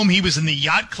home. He was in the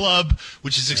yacht club,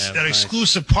 which is an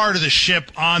exclusive part of the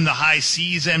ship on the high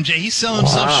seas, MJ. He's selling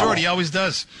himself short. He always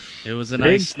does. It was a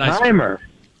nice timer.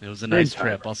 It was a nice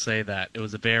trip, I'll say that. It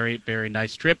was a very, very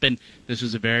nice trip, and this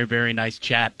was a very, very nice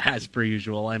chat, as per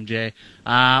usual, MJ.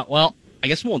 Well, I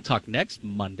guess we won't talk next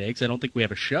Monday, because I don't think we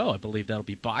have a show. I believe that'll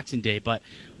be Boxing Day, but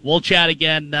we'll chat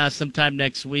again sometime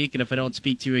next week, and if I don't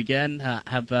speak to you again,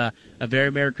 have a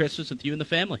very Merry Christmas with you and the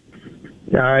family.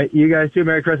 All right, you guys too.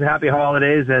 Merry Christmas, Happy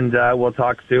Holidays, and we'll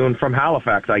talk soon from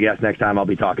Halifax, I guess, next time I'll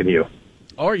be talking to you.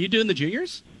 Oh, are you doing the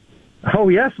juniors? Oh,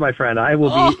 yes, my friend. I will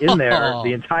be in there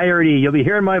the entirety. You'll be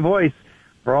hearing my voice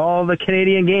for all the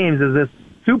Canadian games as this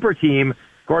super team.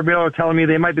 Gord Miller telling me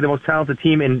they might be the most talented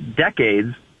team in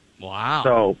decades. Wow.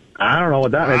 So I don't know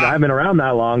what that means. I haven't been around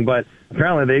that long, but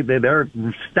apparently they're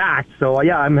stacked. So,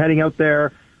 yeah, I'm heading out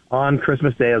there on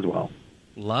Christmas Day as well.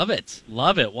 Love it.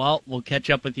 Love it. Well, we'll catch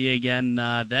up with you again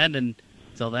then. And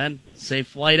until then, safe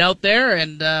flight out there,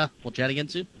 and we'll chat again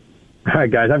soon. All right,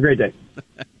 guys. Have a great day.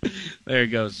 There he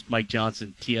goes, Mike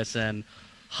Johnson, TSN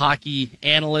hockey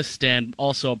analyst and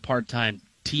also a part-time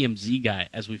TMZ guy,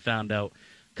 as we found out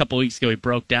a couple weeks ago. He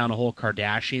broke down a whole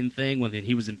Kardashian thing when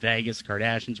he was in Vegas.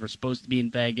 Kardashians were supposed to be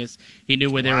in Vegas. He knew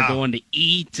where they were going to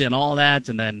eat and all that.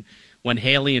 And then when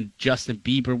Haley and Justin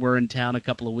Bieber were in town a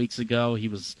couple of weeks ago, he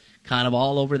was kind of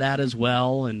all over that as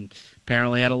well, and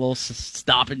apparently had a little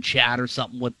stop and chat or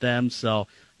something with them. So,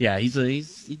 yeah, he's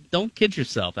don't kid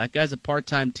yourself. That guy's a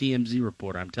part-time TMZ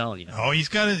reporter, I'm telling you. Oh, he's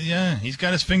got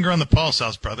his finger on the pulse,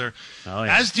 house brother. Oh,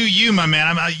 yeah. As do you, my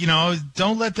man.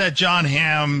 Don't let that John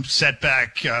Hamm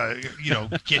setback,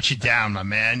 get you down, my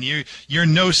man. You're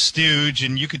no stooge,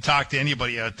 and you could talk to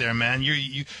anybody out there, man.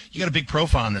 You got a big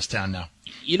profile in this town now.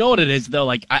 You know what it is, though?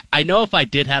 Like, I know if I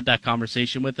did have that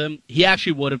conversation with him, he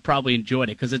actually would have probably enjoyed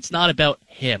it, because it's not about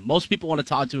him. Most people want to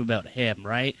talk to him about him,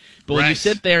 right? But when you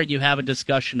sit there and you have a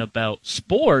discussion about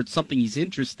sports, something he's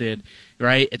interested,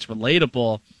 right, it's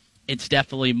relatable, it's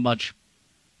definitely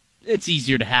it's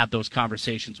easier to have those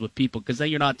conversations with people, because then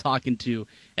you're not talking to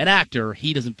an actor.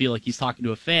 He doesn't feel like he's talking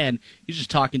to a fan. He's just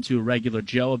talking to a regular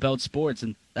Joe about sports,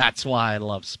 and that's why I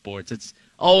love sports. It's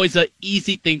always an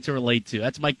easy thing to relate to.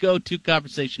 That's my go-to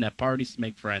conversation at parties to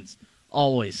make friends.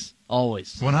 Always.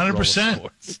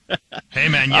 100%. Hey,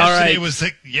 man, yesterday was a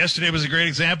great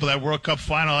example. That World Cup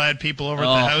final, I had people over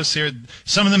at the house here.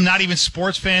 Some of them not even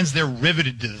sports fans. They're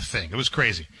riveted to the thing. It was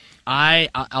crazy.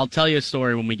 I'll tell you a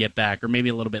story when we get back, or maybe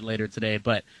a little bit later today,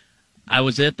 but I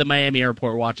was at the Miami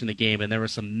airport watching the game, and there were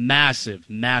some massive,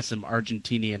 massive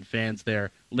Argentinian fans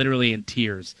there, literally in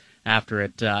tears after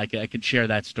it. I could share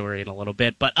that story in a little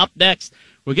bit. But up next,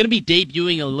 we're going to be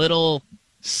debuting a little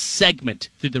segment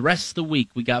through the rest of the week.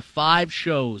 We got 5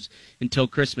 shows until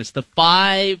Christmas. The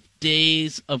 5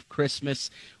 days of Christmas.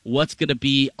 What's going to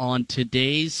be on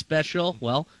today's special?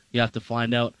 Well, you have to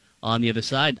find out on the other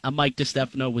side. I'm Mike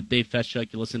DiStefano with Dave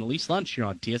Feschuk. You listen to Leafs Lunch here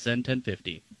on TSN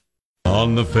 1050.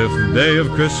 On the 5th day of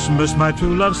Christmas, my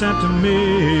true love sent to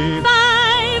me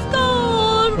 5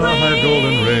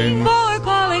 golden rings, 4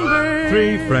 calling birds,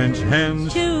 3 French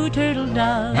hens, 2 turtle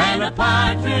doves, and a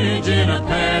partridge in a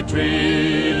pear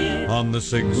tree. On the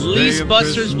 6th Lease day of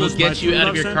Busters will Christmas, get my you true out of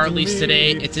love your sent car to lease me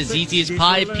today. It's as easy as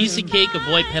pie, a piece of cake,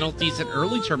 avoid penalties and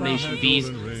early termination fees.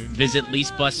 Visit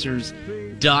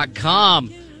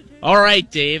leasebusters.com. All right,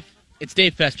 Dave. It's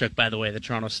Dave Feschuk, by the way, the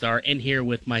Toronto Star, in here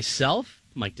with myself,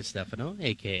 Mike DiStefano,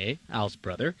 a.k.a. Al's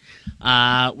brother.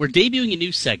 We're debuting a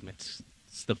new segment.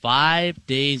 It's the 5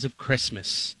 days of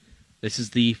Christmas. This is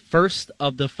the first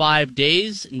of the 5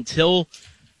 days until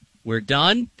we're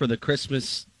done for the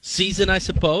Christmas season, I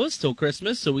suppose, till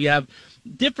Christmas. So we have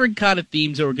different kind of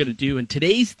themes that we're going to do. And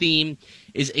today's theme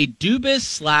is a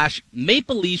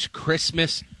Dubas/Maple Leafs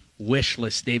Christmas wish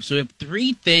list, Dave. So we have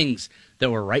 3 things that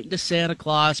we're writing to Santa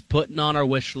Claus, putting on our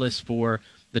wish list for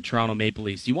the Toronto Maple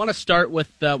Leafs. Do you want to start with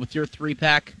your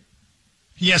 3-pack?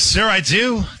 Yes, sir, I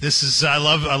do. This is I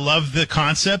love the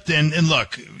concept, and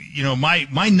look,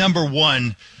 my number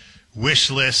 1 wish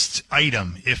list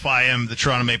item, if I am the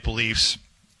Toronto Maple Leafs,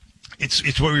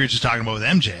 it's what we were just talking about with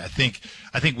MJ.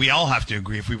 I think we all have to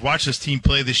agree. If we've watched this team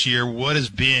play this year, what has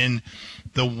been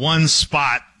the one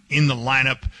spot in the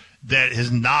lineup that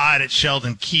has gnawed at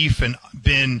Sheldon Keefe and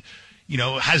been,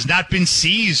 has not been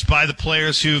seized by the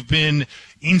players who've been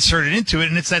inserted into it,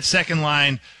 and it's that second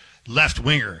line left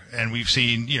winger. And we've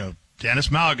seen, Dennis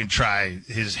Malgin try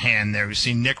his hand there. We've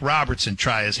seen Nick Robertson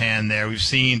try his hand there. We've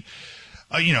seen,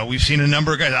 we've seen a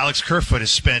number of guys. Alex Kerfoot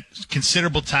has spent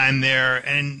considerable time there,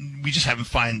 and we just haven't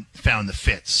found the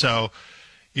fit. So,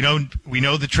 we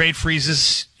know the trade freeze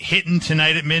is hitting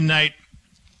tonight at midnight.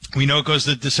 We know it goes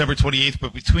to December 28th,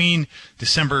 but between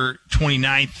December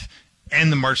 29th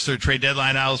and the March 3rd trade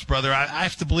deadline, Al's brother, I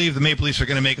have to believe the Maple Leafs are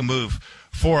going to make a move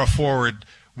for a forward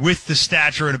with the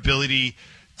stature and ability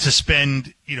to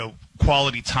spend,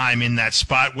 quality time in that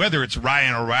spot, whether it's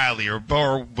Ryan O'Reilly or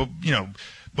Bo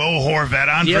Horvat,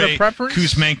 Andrei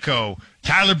Kuzmenko,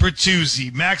 Tyler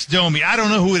Bertuzzi, Max Domi. I don't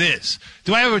know who it is.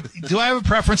 Do I have a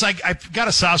preference? I've got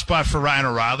a soft spot for Ryan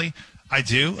O'Reilly. I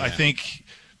do. Yeah. I think,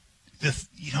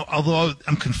 although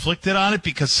I'm conflicted on it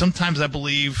because sometimes I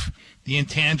believe the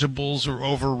intangibles are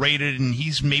overrated and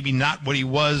he's maybe not what he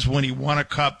was when he won a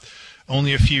cup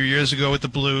only a few years ago with the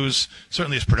Blues.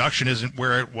 Certainly his production isn't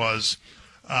where it was.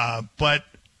 But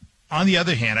on the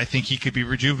other hand, I think he could be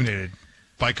rejuvenated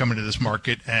by coming to this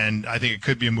market, and I think it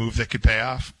could be a move that could pay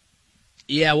off.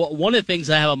 Yeah, well, one of the things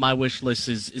I have on my wish list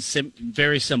is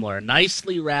very similar. A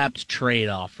nicely wrapped trade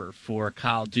offer for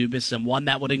Kyle Dubas, and one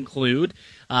that would include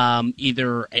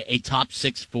either a top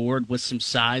six forward with some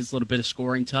size, a little bit of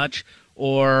scoring touch,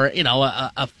 or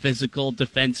a physical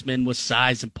defenseman with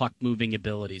size and puck moving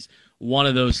abilities. One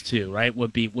of those two, right,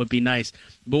 would be nice.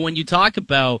 But when you talk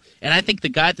about, and I think the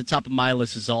guy at the top of my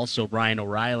list is also Ryan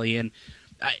O'Reilly, and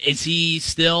is he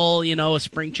still, a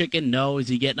spring chicken? No. Is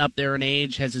he getting up there in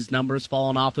age? Has his numbers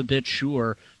fallen off a bit?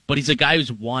 Sure. But he's a guy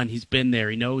who's won. He's been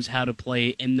there. He knows how to play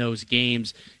in those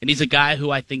games. And he's a guy who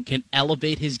I think can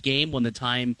elevate his game when the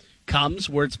time comes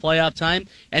where it's playoff time.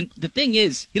 And the thing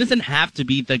is, he doesn't have to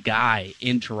be the guy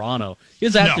in Toronto. He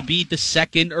doesn't have to be the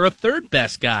second or a third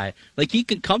best guy. Like, he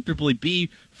can comfortably be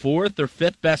fourth or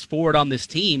fifth best forward on this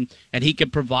team, and he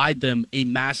can provide them a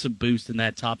massive boost in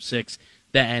that top six.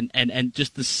 And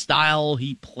just the style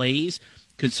he plays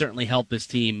could certainly help this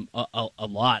team a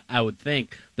lot, I would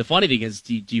think. The funny thing is,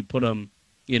 do you put him,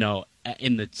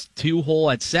 in the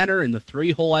 2-hole at center, in the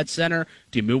 3-hole at center?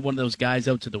 Do you move one of those guys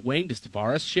out to the wing? Does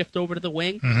Tavares shift over to the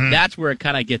wing? Mm-hmm. That's where it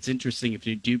kind of gets interesting if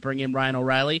you do bring in Ryan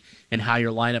O'Reilly and how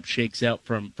your lineup shakes out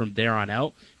from there on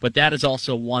out. But that is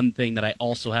also one thing that I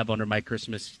also have under my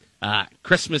Christmas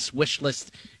wish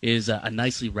list is a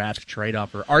nicely wrapped trade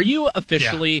offer. Are you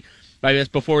officially... Yeah. I guess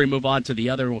before we move on to the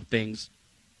other things,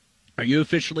 are you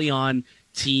officially on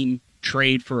team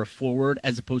trade for a forward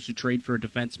as opposed to trade for a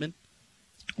defenseman?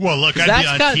 Well, look, I'd be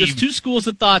on team. There's two schools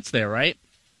of thoughts there, right?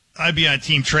 I'd be on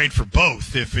team trade for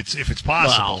both if it's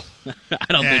possible. Well, I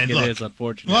don't think it is,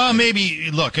 unfortunately. Well, maybe.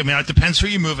 Look, it depends who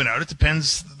you're moving out. It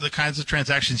depends the kinds of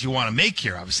transactions you want to make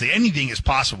here. Obviously, anything is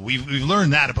possible. We've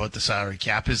learned that about the salary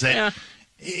cap is that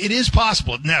it is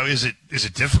possible. Now, is it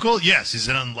difficult? Yes. Is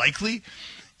it unlikely?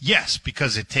 Yes,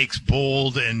 because it takes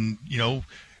bold and,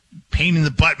 pain in the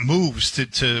butt moves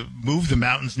to move the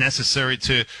mountains necessary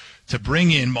to bring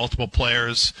in multiple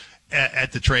players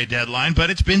at the trade deadline.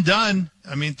 But it's been done.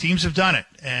 Teams have done it.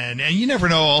 And you never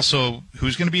know also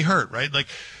who's going to be hurt, right?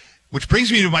 Which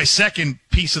brings me to my second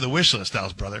piece of the wish list,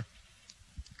 Al's brother.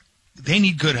 They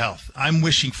need good health. I'm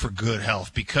wishing for good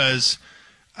health because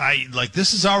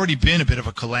this has already been a bit of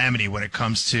a calamity when it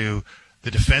comes to the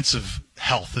defensive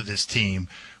health of this team.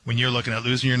 When you're looking at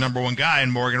losing your number one guy in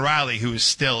Morgan Rielly, who is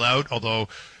still out, although,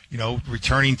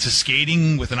 returning to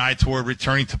skating with an eye toward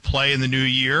returning to play in the new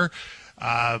year.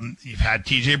 You've had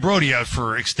TJ Brody out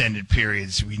for extended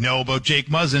periods. We know about Jake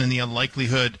Muzzin and the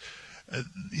unlikelihood,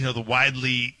 the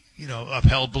widely,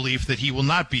 upheld belief that he will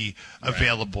not be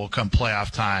available come playoff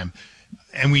time.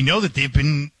 And we know that they've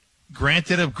been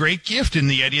granted a great gift in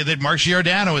the idea that Mark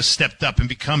Giordano has stepped up and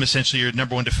become essentially your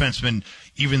number one defenseman,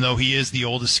 even though he is the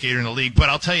oldest skater in the league. But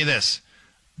I'll tell you this,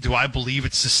 do I believe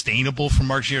it's sustainable for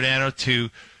Mark Giordano to,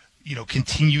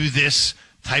 continue this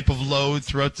type of load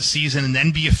throughout the season and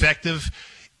then be effective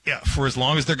for as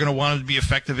long as they're going to want him to be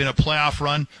effective in a playoff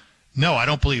run? No, I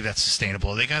don't believe that's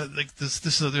sustainable. They got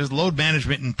there's load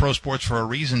management in pro sports for a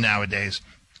reason nowadays.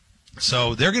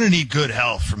 So they're going to need good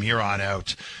health from here on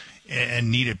out.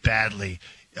 And need it badly.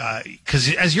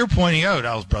 Because as you're pointing out,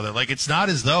 Al's brother, it's not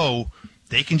as though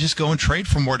they can just go and trade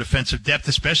for more defensive depth,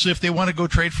 especially if they want to go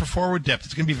trade for forward depth.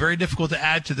 It's going to be very difficult to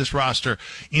add to this roster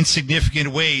in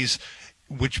significant ways,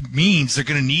 which means they're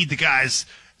going to need the guys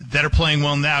that are playing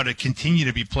well now to continue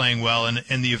to be playing well.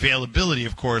 And the availability,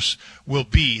 of course, will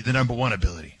be the number one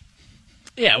ability.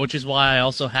 Yeah, which is why I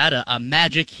also had a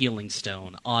magic healing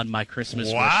stone on my Christmas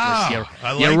wish list. I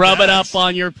like you rub that. it up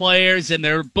on your players, and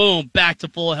they're, boom, back to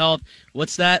full health.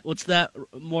 What's that,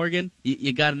 Morgan?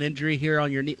 You got an injury here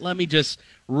on your knee? Let me just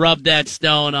rub that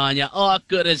stone on you. Oh,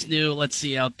 good as new. Let's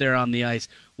see out there on the ice.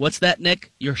 What's that,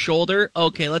 Nick? Your shoulder?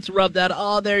 Okay, let's rub that.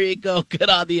 Oh, there you go. Good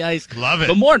on the ice. Love it.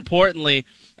 But more importantly,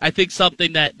 I think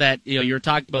something that you were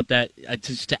talking about, that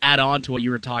just to add on to what you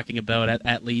were talking about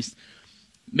at least,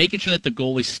 making sure that the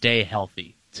goalies stay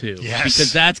healthy too. Yes.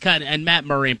 Because that's and Matt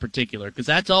Murray in particular, because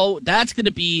that's going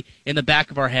to be in the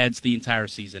back of our heads the entire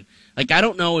season. Like, I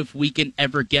don't know if we can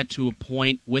ever get to a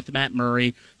point with Matt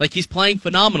Murray. Like, he's playing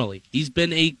phenomenally. He's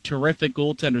been a terrific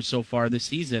goaltender so far this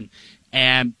season.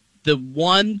 And the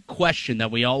one question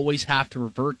that we always have to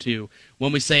revert to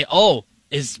when we say,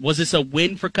 was this a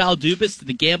win for Kyle Dubas? Did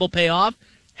the gamble pay off?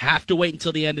 Have to wait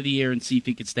until the end of the year and see if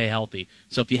he can stay healthy.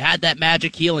 So if you had that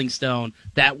magic healing stone,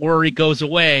 that worry goes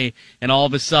away, and all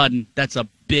of a sudden, that's a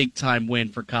big-time win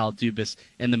for Kyle Dubas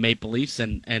and the Maple Leafs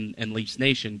and Leafs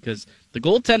Nation, because the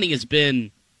goaltending has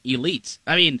been elite.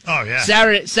 I mean,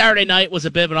 Saturday night was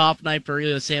a bit of an off night for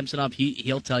Ilya Samsonov.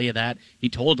 He'll tell you that. He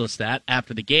told us that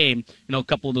after the game. A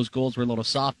couple of those goals were a little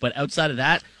soft, but outside of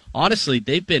that, honestly,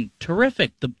 they've been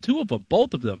terrific. The two of them,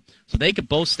 both of them. So they could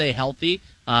both stay healthy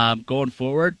going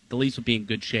forward. The Leafs will be in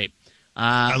good shape.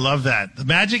 I love that. The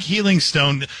magic healing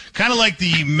stone, kind of like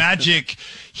the magic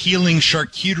healing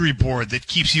charcuterie board that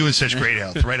keeps you in such great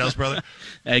health. Right, House Brother?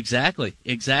 Exactly.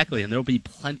 And there'll be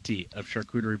plenty of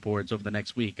charcuterie boards over the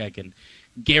next week. I can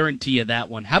guarantee you that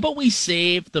one. How about we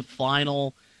save the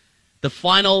final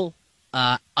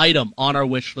item on our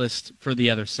wish list for the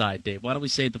other side, Dave? Why don't we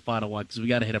save the final one, because we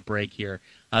got to hit a break here.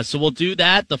 So we'll do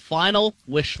that. The final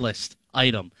wish list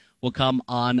item will come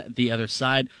on the other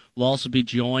side. We'll also be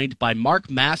joined by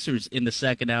Mark Masters in the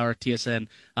second hour of TSN.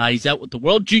 He's out with the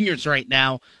World Juniors right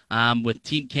now with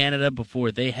Team Canada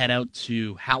before they head out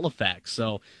to Halifax.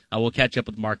 So we'll catch up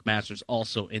with Mark Masters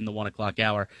also in the 1 o'clock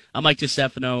hour. I'm Mike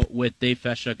DiStefano with Dave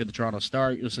Feshchuk of the Toronto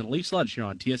Star. You're listening to Leafs Lunch here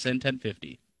on TSN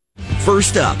 1050.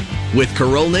 First up with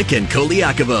Karolnik and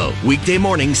Koliakovo, weekday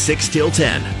morning 6 till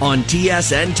 10 on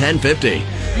TSN 1050.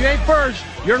 You ain't first,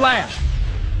 you're last.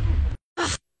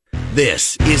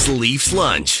 This is Leafs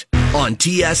Lunch on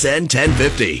TSN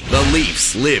 1050. The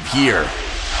Leafs live here.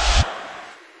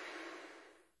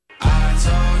 I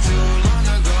told you long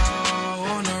ago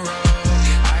on the road,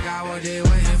 I got what they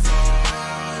waiting for.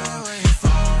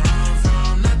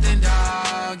 From nothing,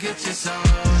 dog, get your soul.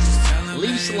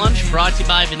 Leafs Lunch brought to you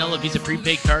by Vanilla Visa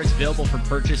prepaid cards, available for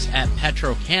purchase at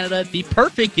Petro Canada. The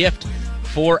perfect gift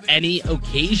for any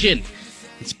occasion.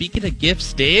 And speaking of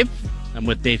gifts, Dave, I'm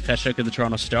with Dave Feshchuk of the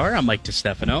Toronto Star. I'm Mike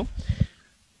DiStefano.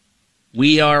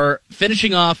 We are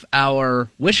finishing off our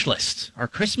wish list, our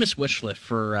Christmas wish list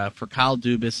for Kyle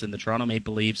Dubas and the Toronto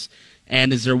Maple Leafs.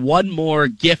 And is there one more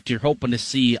gift you're hoping to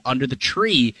see under the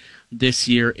tree this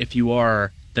year if you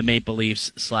are the Maple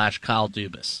Leafs / Kyle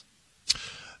Dubas?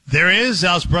 There is,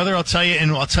 Al's brother. I'll tell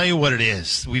you what it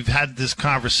is. We've had this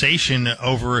conversation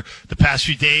over the past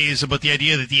few days about the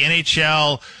idea that the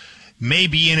NHL may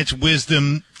be in its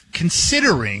wisdom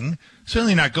considering,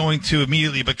 certainly not going to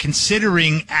immediately, but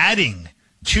considering adding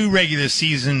 2 regular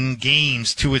season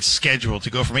games to its schedule to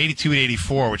go from 82 to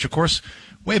 84, which, of course,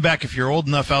 way back, if you're old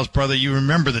enough, Al's brother, you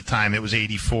remember the time it was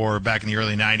 84 back in the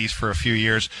early 90s for a few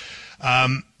years.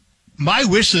 My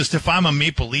wish list, if I'm a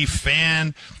Maple Leaf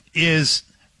fan, is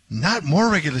not more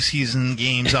regular season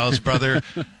games, Al's brother,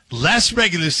 less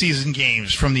regular season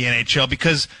games from the NHL,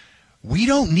 because we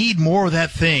don't need more of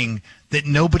that thing that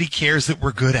nobody cares that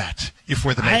we're good at if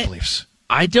we're the Maple Leafs.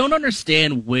 I don't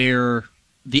understand where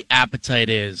the appetite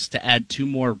is to add 2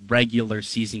 more regular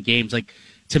season games. Like,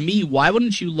 to me, why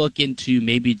wouldn't you look into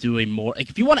maybe doing more? Like,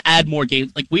 if you want to add more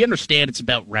games, like, we understand it's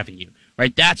about revenue,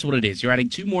 right? That's what it is. You're adding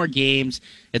 2 more games.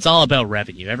 It's all about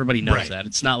revenue. Everybody knows that.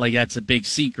 It's not like that's a big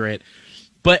secret.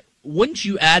 But wouldn't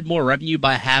you add more revenue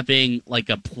by having like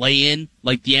a play-in,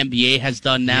 like the NBA has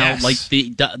done now, like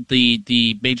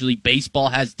the Major League Baseball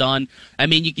has done? I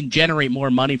mean, you can generate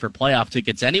more money for playoff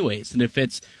tickets anyways. And if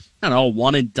it's, I don't know,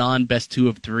 one and done, best 2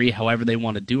 of 3, however they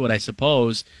want to do it, I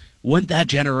suppose, wouldn't that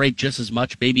generate just as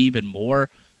much, maybe even more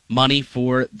money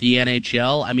for the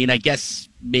NHL? I mean, I guess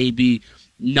maybe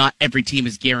not every team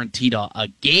is guaranteed a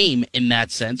game in that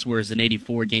sense, whereas an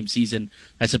 84-game season,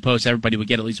 I suppose everybody would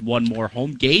get at least 1 more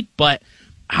home gate. But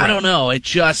I don't know.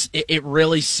 It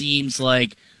really seems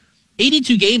like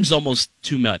 82 games almost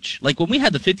too much. Like when we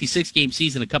had the 56-game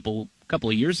season a couple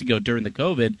of years ago during the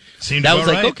COVID, that was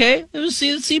like, okay,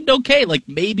 it seemed okay. Like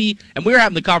maybe, and we were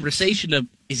having the conversation of,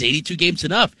 is 82 games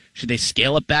enough? Should they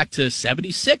scale it back to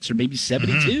 76 or maybe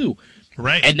 72?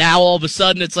 Right. And now all of a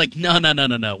sudden it's like, no.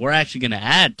 We're actually going to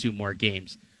add 2 more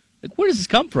games. Like, where does this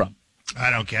come from? I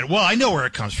don't get it. Well, I know where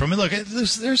it comes from. And look,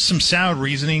 there's some sound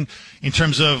reasoning in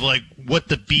terms of like what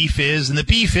the beef is. And the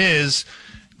beef is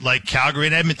like Calgary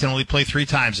and Edmonton only play 3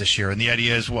 times this year. And the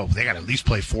idea is, well, they got to at least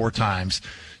play 4 times,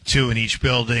 2 in each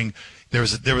building. There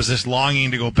was this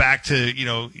longing to go back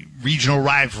to, regional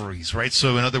rivalries, right?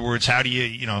 So in other words, how do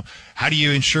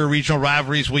you ensure regional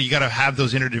rivalries? Well, you got to have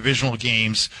those interdivisional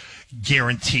games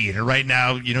guaranteed. And right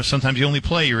now, sometimes you only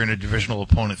play your interdivisional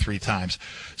opponent 3 times.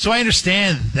 So I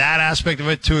understand that aspect of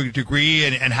it to a degree,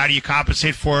 and how do you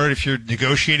compensate for it if you're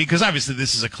negotiating? Because obviously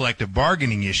this is a collective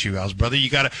bargaining issue, Al's brother.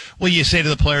 You say to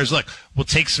the players, look, we'll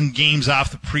take some games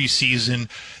off the preseason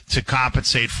to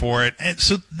compensate for it. And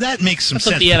so that makes some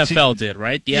sense. That's what the NFL did,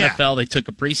 right? The NFL, they took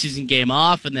a preseason game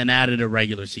off and then added a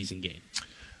regular season game.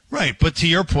 Right, but to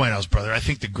your point, Al's brother, I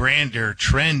think the grander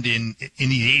trend in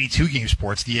the 82-game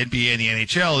sports, the NBA and the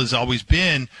NHL, has always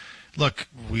been, look,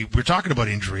 we're talking about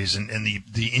injuries and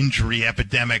the injury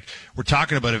epidemic. We're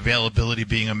talking about availability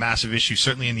being a massive issue,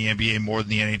 certainly in the NBA more than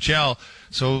the NHL.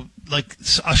 So, like,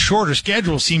 a shorter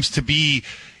schedule seems to be,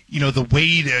 the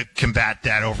way to combat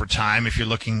that over time. If you're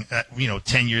looking at,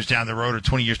 10 years down the road or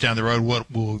 20 years down the road,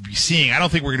 what will we be seeing? I don't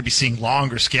think we're going to be seeing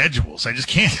longer schedules. I just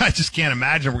can't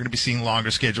imagine we're going to be seeing longer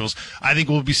schedules. I think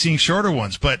we'll be seeing shorter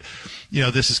ones, but,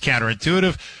 this is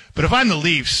counterintuitive. But if I'm the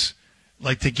Leafs,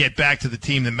 like, to get back to the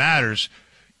team that matters,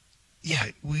 yeah,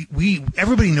 we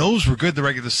everybody knows we're good the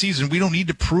regular season. We don't need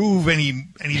to prove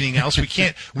anything else. We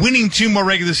can't, winning 2 more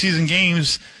regular season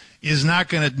games is not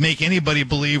going to make anybody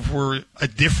believe we're a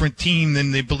different team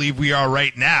than they believe we are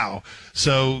right now.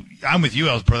 So I'm with you,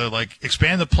 Els, brother. Like,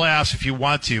 expand the playoffs if you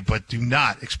want to, but do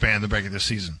not expand the regular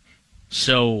season.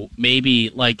 So maybe,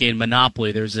 like in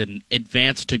Monopoly, there's an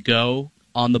advance to go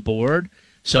on the board.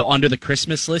 So under the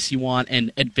Christmas list, you want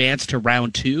an advance to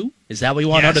round 2? Is that what you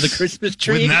want under the Christmas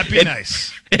tree? Wouldn't that be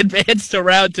nice? Advance to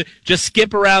round 2. Just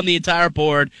skip around the entire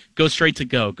board. Go straight to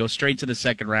go. Go straight to the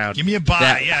second round. Give me a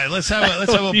bye. Let's have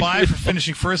a bye for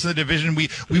finishing first in the division. We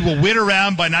will win a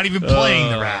round by not even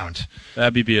playing the round.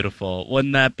 That'd be beautiful.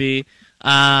 Wouldn't that be?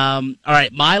 All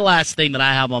right, my last thing that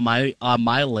I have on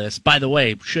my list. By the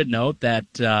way, should note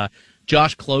that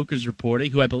Josh Cloak is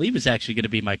reporting, who I believe is actually going to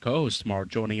be my co-host tomorrow,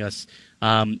 joining us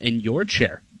in your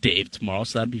chair, Dave, tomorrow,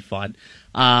 so that'd be fun.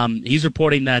 He's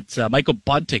reporting that Michael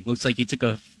Bunting looks like he took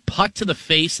a puck to the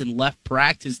face in left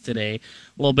practice today, a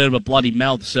little bit of a bloody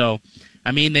mouth. So,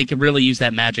 I mean, they could really use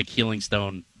that magic healing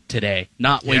stone today.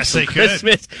 Not wait till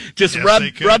Christmas. Just rub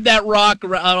that rock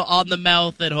on the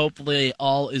mouth, and hopefully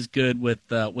all is good with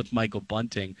Michael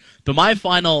Bunting. But my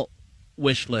final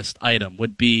wish list item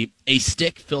would be a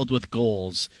stick filled with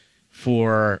goals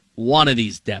for one of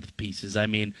these depth pieces. I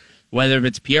mean, whether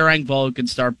it's Pierre Engvall who can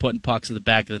start putting pucks in the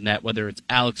back of the net, whether it's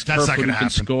Alex Kerfoot who can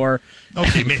score.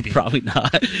 Okay, maybe. Probably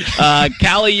not.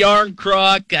 Calle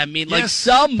Jarnkrok. I mean, like,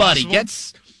 somebody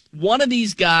gets one of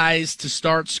these guys to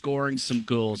start scoring some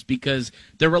goals, because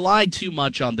they're relying too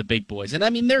much on the big boys. And, I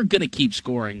mean, they're going to keep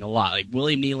scoring a lot. Like,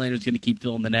 William Nylander's going to keep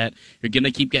filling the net. You're going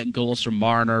to keep getting goals from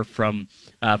Marner, from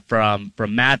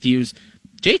Matthews.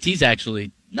 JT's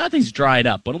actually, nothing's dried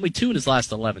up, but only 2 in his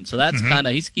last 11. So that's kind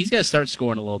of, he's got to start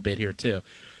scoring a little bit here too.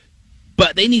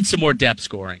 But they need some more depth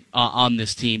scoring on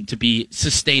this team to be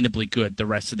sustainably good the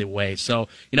rest of the way. So,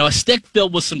 a stick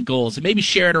filled with some goals, and maybe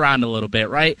share it around a little bit,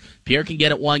 right? Pierre can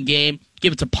get it one game,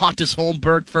 give it to Pontus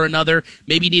Holmberg for another.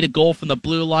 Maybe you need a goal from the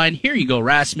blue line. Here you go,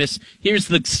 Rasmus. Here's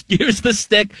the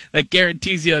stick that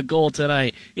guarantees you a goal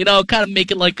tonight. Kind of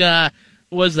make it like what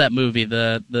was that movie?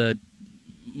 The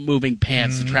moving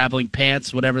pants, the traveling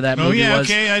pants, whatever that movie was.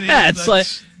 It's like,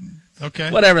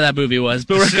 okay, whatever that movie was.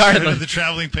 But regardless, the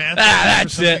traveling pants.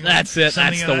 That's it. That's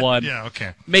the one. Yeah,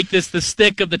 okay. Make this the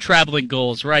stick of the traveling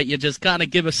goals, right? You just kind of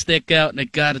give a stick out, and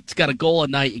it's got a goal a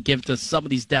night. You give it to some of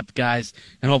these depth guys,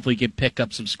 and hopefully you can pick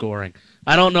up some scoring.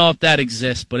 I don't know if that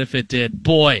exists, but if it did,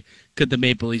 boy, could the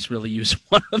Maple Leafs really use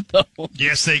one of those.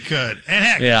 Yes, they could. And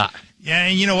heck, yeah,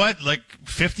 and you know what? Like,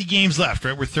 50 games left,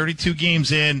 right? We're 32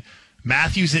 games in.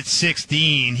 Matthews at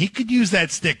 16. He could use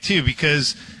that stick too,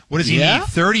 because what does he need?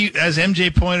 30, as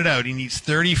MJ pointed out, he needs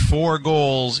 34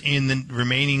 goals in the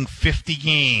remaining 50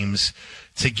 games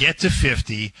to get to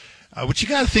 50, which you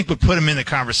got to think would put him in the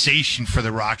conversation for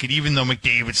the Rocket, even though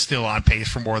McDavid's still on pace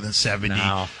for more than 70.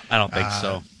 No, I don't think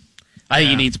so. I think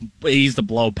he needs to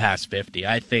blow past 50.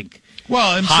 I think.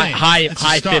 Well, I'm saying high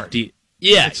 50.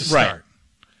 Yeah, it's a start.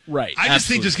 Right. I just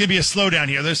think there's going to be a slowdown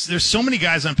here. There's so many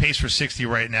guys on pace for 60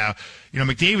 right now.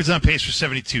 McDavid's on pace for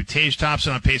 72. Tage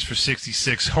Thompson on pace for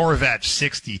 66. Horvat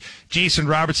 60. Jason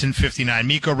Robertson 59.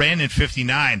 Mikko Rantanen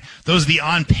 59. Those are the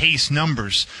on pace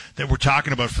numbers that we're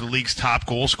talking about for the league's top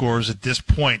goal scorers at this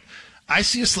point. I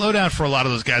see a slowdown for a lot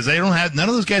of those guys. None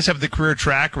of those guys have the career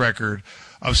track record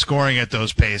of scoring at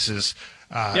those paces.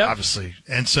 Obviously.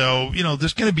 And so,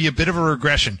 there's going to be a bit of a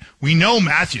regression. We know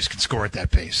Matthews can score at that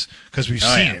pace because we've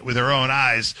seen it with our own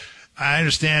eyes. I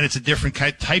understand it's a different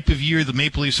type of year. The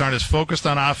Maple Leafs aren't as focused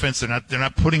on offense. They're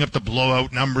not putting up the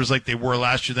blowout numbers like they were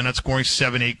last year. They're not scoring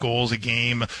 7-8 goals a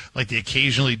game like they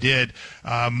occasionally did,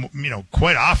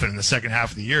 quite often in the second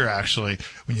half of the year, actually,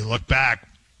 when you look back.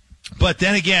 But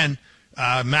then again,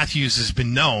 Matthews has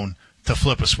been known to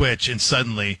flip a switch and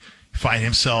suddenly find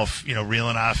himself,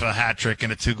 reeling off a hat trick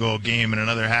and a 2-goal game and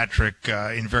another hat trick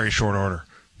in very short order.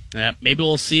 Yeah, maybe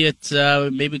we'll see it.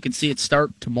 Maybe we can see it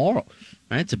start tomorrow.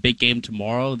 Right, it's a big game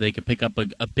tomorrow. They could pick up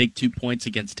a big 2 points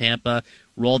against Tampa,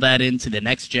 roll that into the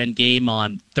next-gen game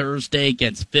on Thursday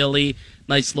against Philly.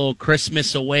 Nice little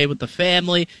Christmas away with the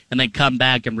family, and then come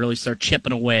back and really start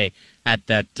chipping away at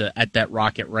that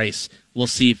Rocket race. We'll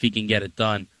see if he can get it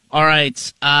done. All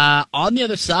right, on the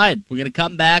other side, we're going to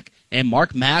come back, and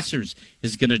Mark Masters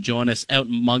is going to join us out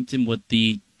in Moncton with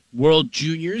the World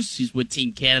Juniors. He's with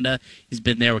Team Canada. He's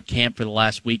been there with camp for the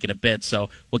last week and a bit. So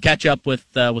we'll catch up with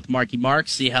Marky Mark,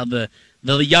 see how the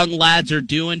young lads are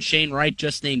doing. Shane Wright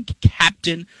just named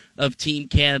captain of Team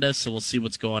Canada, so we'll see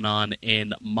what's going on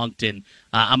in Moncton.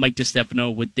 I'm Mike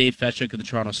DiStefano with Dave Feshik of the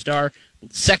Toronto Star.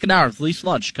 Second hour of Leafs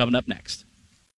Lunch coming up next.